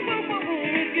 Whoa, whoa, whoa, whoa, whoa.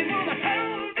 If you wanna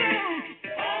hold on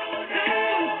to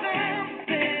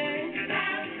something,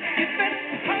 you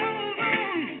better hold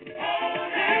on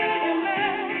to your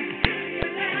love.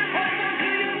 Hold on to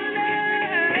your love.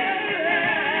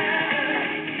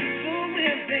 So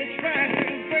if they try to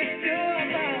break your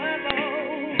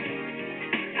bubble,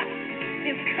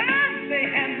 it's 'cause they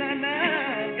have none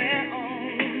of their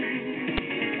own.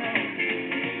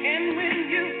 And when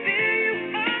you feel you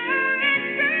are in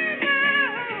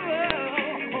trouble,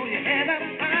 hold your head up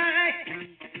high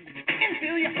and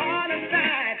feel your heart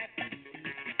aside,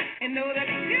 and know that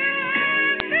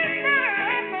you're the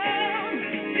problem.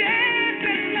 Yes,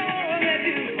 and know that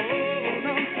you hold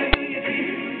on to your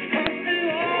dreams, 'cause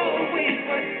they're always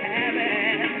worth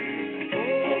having.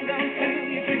 Hold on to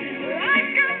your dreams,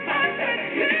 like a father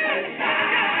to his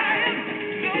child.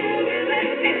 Don't let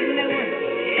anyone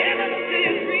ever steal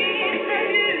your dreams from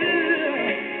you.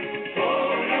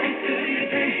 Hold on to your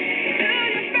dreams, do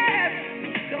your best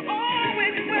to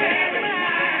always wear a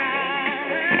smile.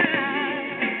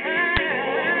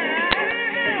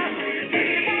 If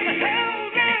you wanna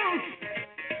hold on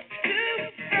to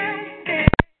something,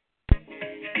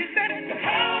 you better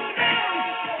hold on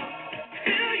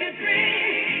to your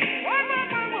dreams. Whoa, whoa,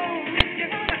 whoa, whoa. If you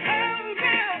wanna hold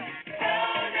on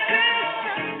to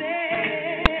something,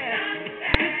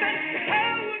 you better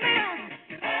hold on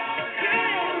to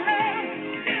your love.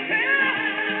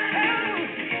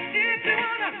 If you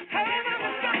wanna hold on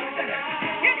to something,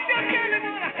 if you really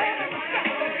wanna hold on to something,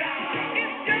 if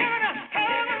you wanna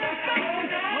hold on to something,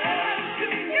 hold on to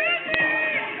your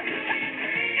dreams.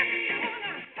 If you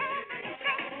wanna hold on to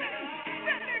something,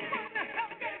 really wanna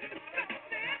hold on to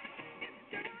something, if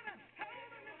you wanna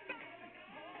hold on to something.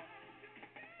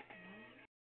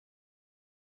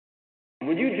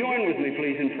 Would you join with me,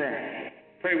 please, in prayer?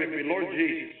 Pray with me. Lord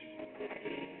Jesus,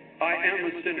 I am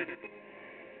a sinner.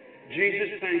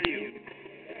 Jesus, thank you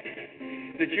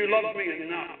that you loved me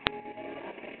enough,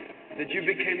 that you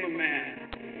became a man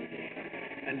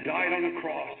and died on a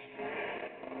cross,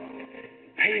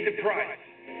 paid the price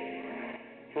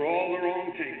for all the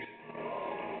wrong things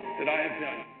that I have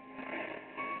done.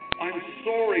 I'm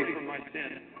sorry for my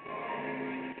sin.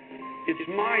 It's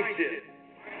my sin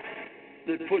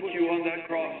that put you on that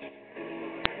cross.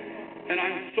 And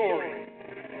I'm sorry.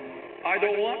 I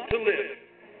don't want to live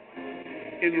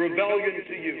in rebellion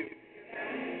to you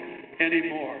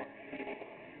anymore.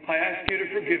 I ask you to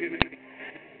forgive me.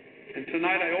 And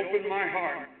tonight I open my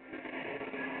heart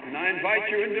and I invite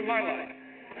you into my life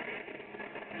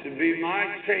to be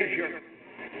my Savior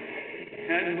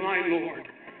and my Lord.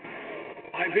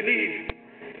 I believe,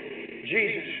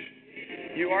 Jesus,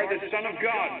 you are the Son of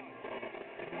God.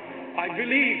 I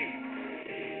believe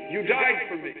you died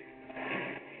for me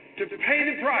to pay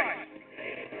the price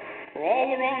for all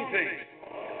the wrong things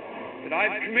that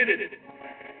I've committed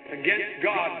against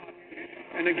God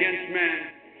and against man.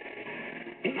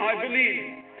 I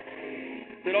believe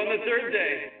that on the third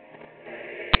day,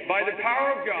 by the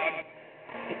power of God,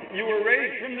 you were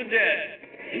raised from the dead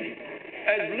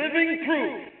as living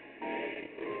proof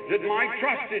that my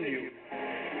trust in you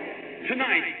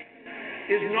tonight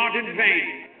is not in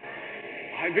vain.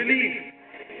 I believe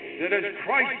that as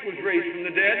Christ was raised from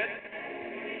the dead,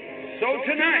 so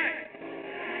tonight,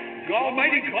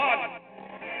 Almighty God,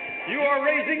 you are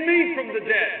raising me from the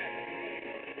dead,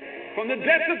 from the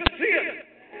death of sin.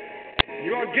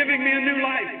 You are giving me a new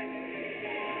life,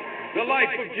 the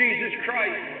life of Jesus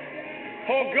Christ.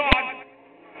 Oh God,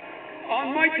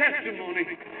 on my testimony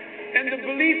and the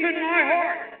belief in my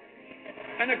heart,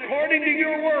 and according to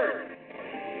your word,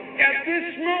 at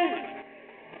this moment,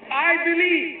 I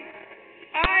believe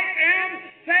I am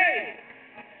saved.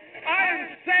 I am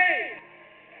saved.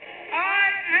 I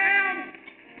am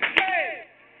saved.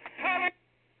 Hallelujah.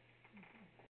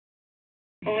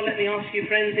 Oh, let me ask you,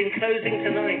 friends, in closing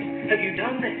tonight, have you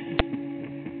done this?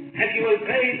 Have you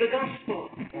obeyed the gospel?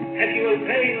 Have you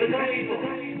obeyed the gospel?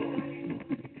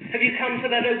 Have you come to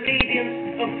that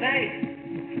obedience of faith?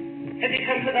 Have you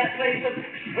come to that place of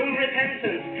true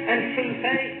repentance and true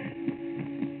faith?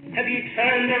 Have you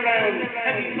turned around?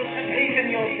 Have you forsaken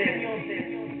your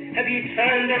sin? Have you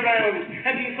turned around?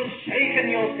 Have you forsaken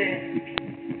your sin?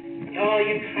 And are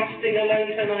you trusting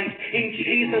alone tonight in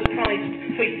Jesus Christ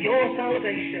for your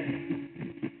salvation?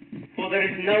 For there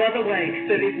is no other way,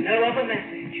 there is no other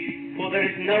message. For there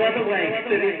is no other way,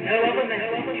 there is no other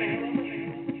message.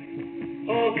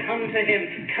 Oh, come to Him.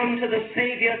 Come to the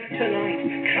Savior tonight.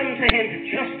 Come to Him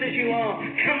just as you are.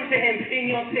 Come to Him in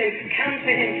your sin. Come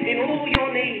to Him in all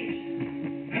your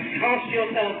needs. Cast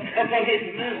yourself upon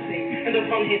His mercy and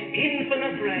upon His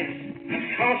infinite grace.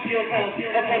 Cast yourself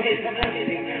upon His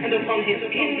mercy and upon His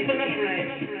infinite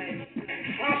grace.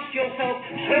 Cast yourself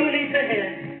wholly to Him,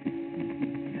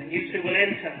 and you too will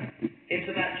enter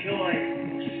into that joy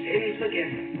of sin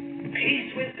forgiven,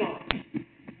 peace with God,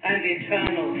 and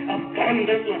eternal,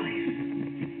 abundant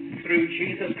life through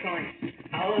Jesus Christ,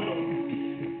 our Lord.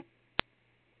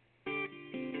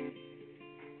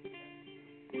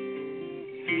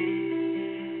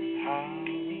 How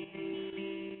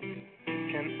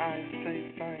can I say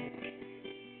thanks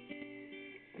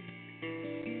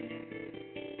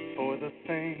for the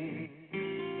things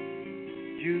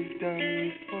you've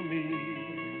done for me?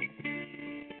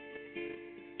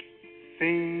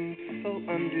 Things so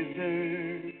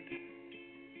undeserved,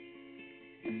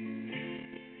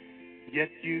 yet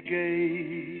you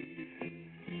gave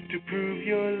to prove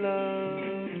your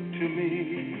love to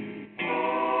me.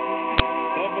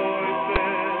 The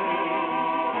voices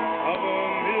of a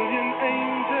million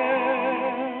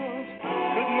angels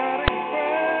could not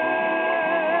express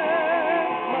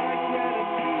my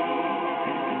gratitude.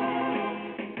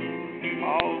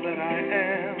 All that I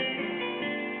am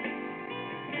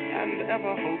and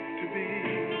ever hope to be,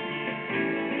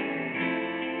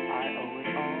 I owe it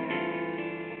all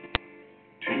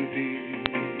to thee.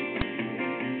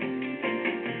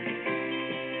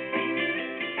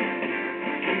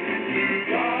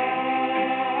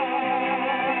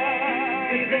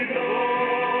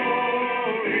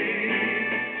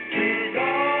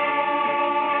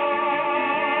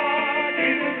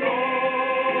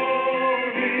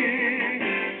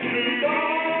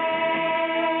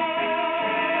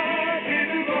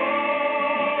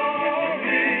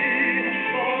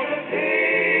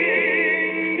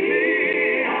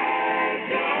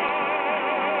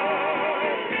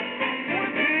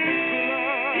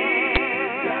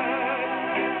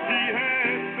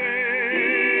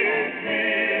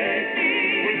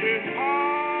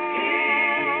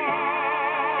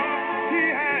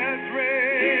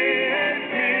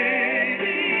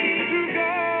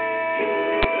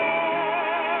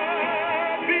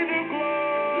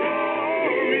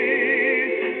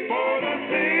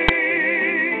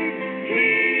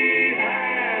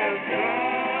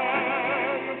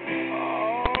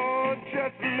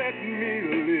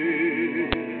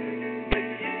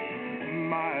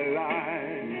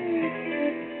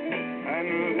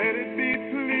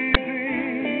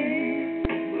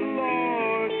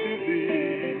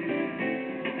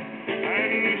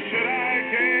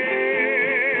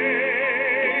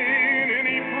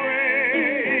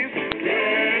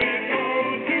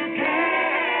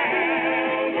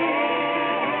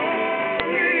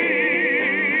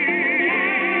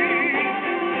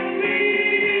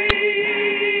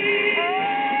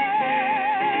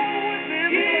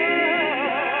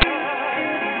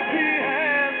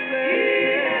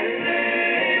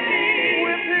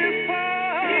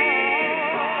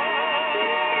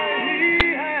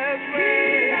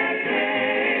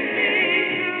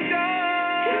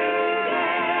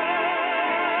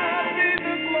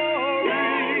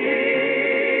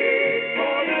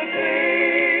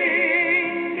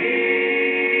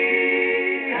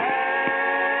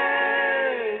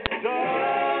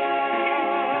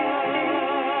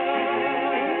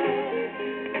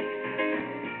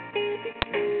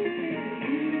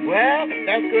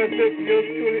 birthday to yours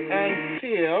truly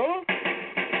until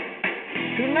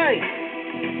tonight,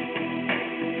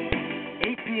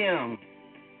 8 p.m.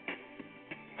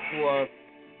 for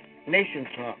Nation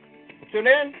Talk. Until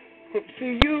then, hope to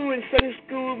see you in Sunday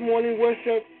school, morning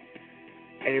worship,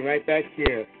 and right back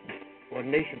here for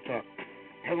Nation Talk.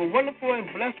 Have a wonderful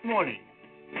and blessed morning.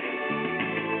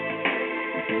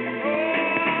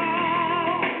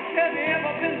 Have you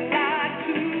ever been lied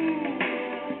to?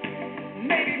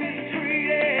 Maybe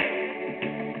mistreated,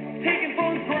 taken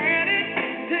for granted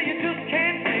till you just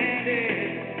can't stand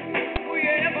it? Were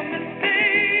you ever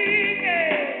mistaken?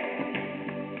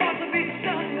 Thought to be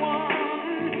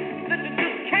someone that you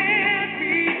just can't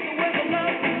be? So ever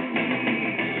love you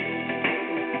need?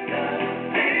 Love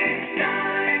takes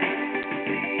time,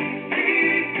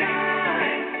 please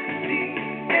time, please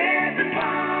every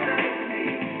part of me.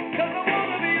 'Cause I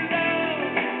wanna be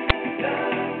loved.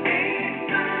 Love takes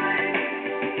time,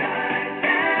 time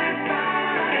that's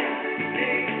fine,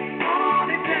 takes all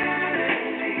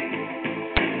eternity.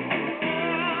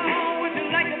 Oh, would you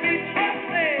like to be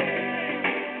trusted?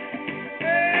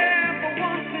 Yeah, for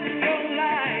once in your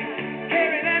life,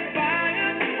 carry that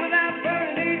fire without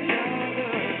burning each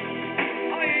other.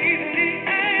 Are you easily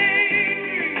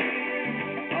angry?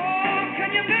 Oh, can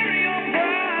you bury your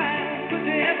pride? Could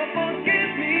you ever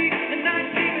forgive me and not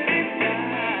keep it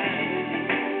inside?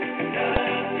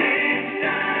 Love takes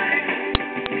time,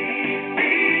 please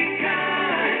be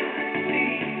kind,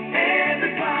 please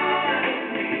every part of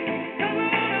me. 'Cause I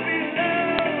wanna be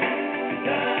loved.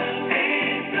 Love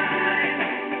takes time,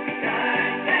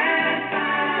 time that's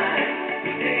fine,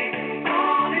 takes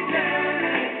all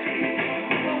eternity.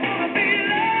 I wanna be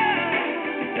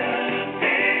loved. Love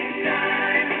takes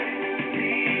time,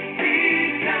 please be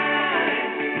kind,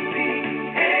 please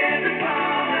every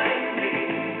part of me.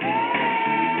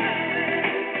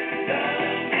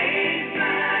 Love takes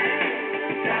time,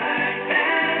 time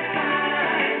that's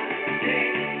fine,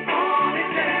 takes all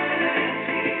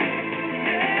eternity.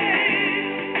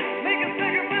 Make a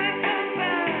sacrifice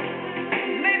sometimes,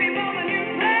 maybe more than you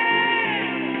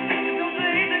planned. Don't you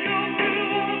hate to go through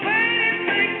all the pain it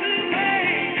takes to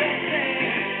make a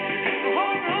stand?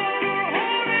 Hold on,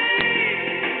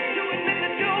 to admit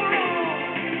that you're wrong.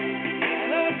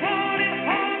 Though it's hard, it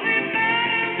hardly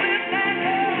matters if that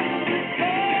love is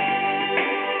gone.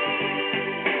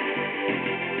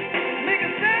 Make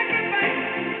a sacrifice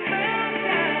sometimes,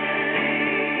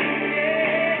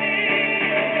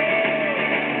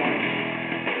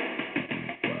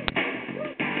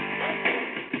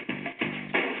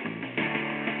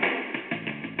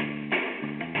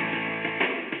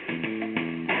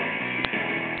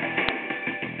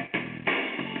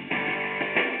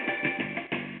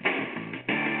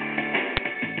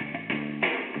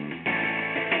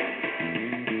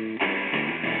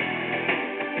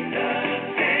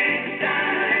 Love takes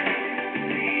time,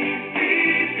 please be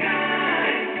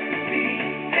kind,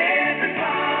 please every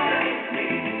part of me.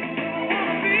 I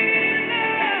wanna be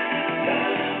loved.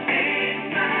 Love takes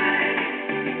time,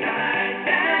 time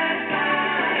that's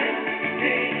fine,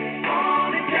 takes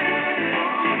all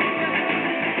eternity.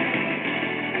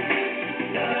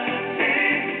 Love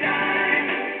takes time,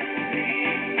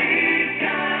 please be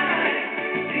kind,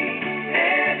 please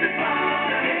every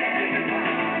part of me.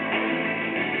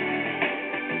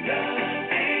 Love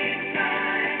takes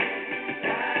time,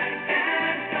 time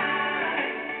that's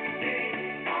fine,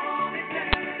 takes all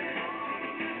eternity.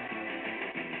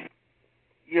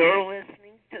 You're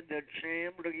listening to the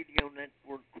Jam Radio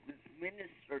Network with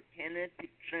Minister Kenneth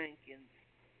Jenkins.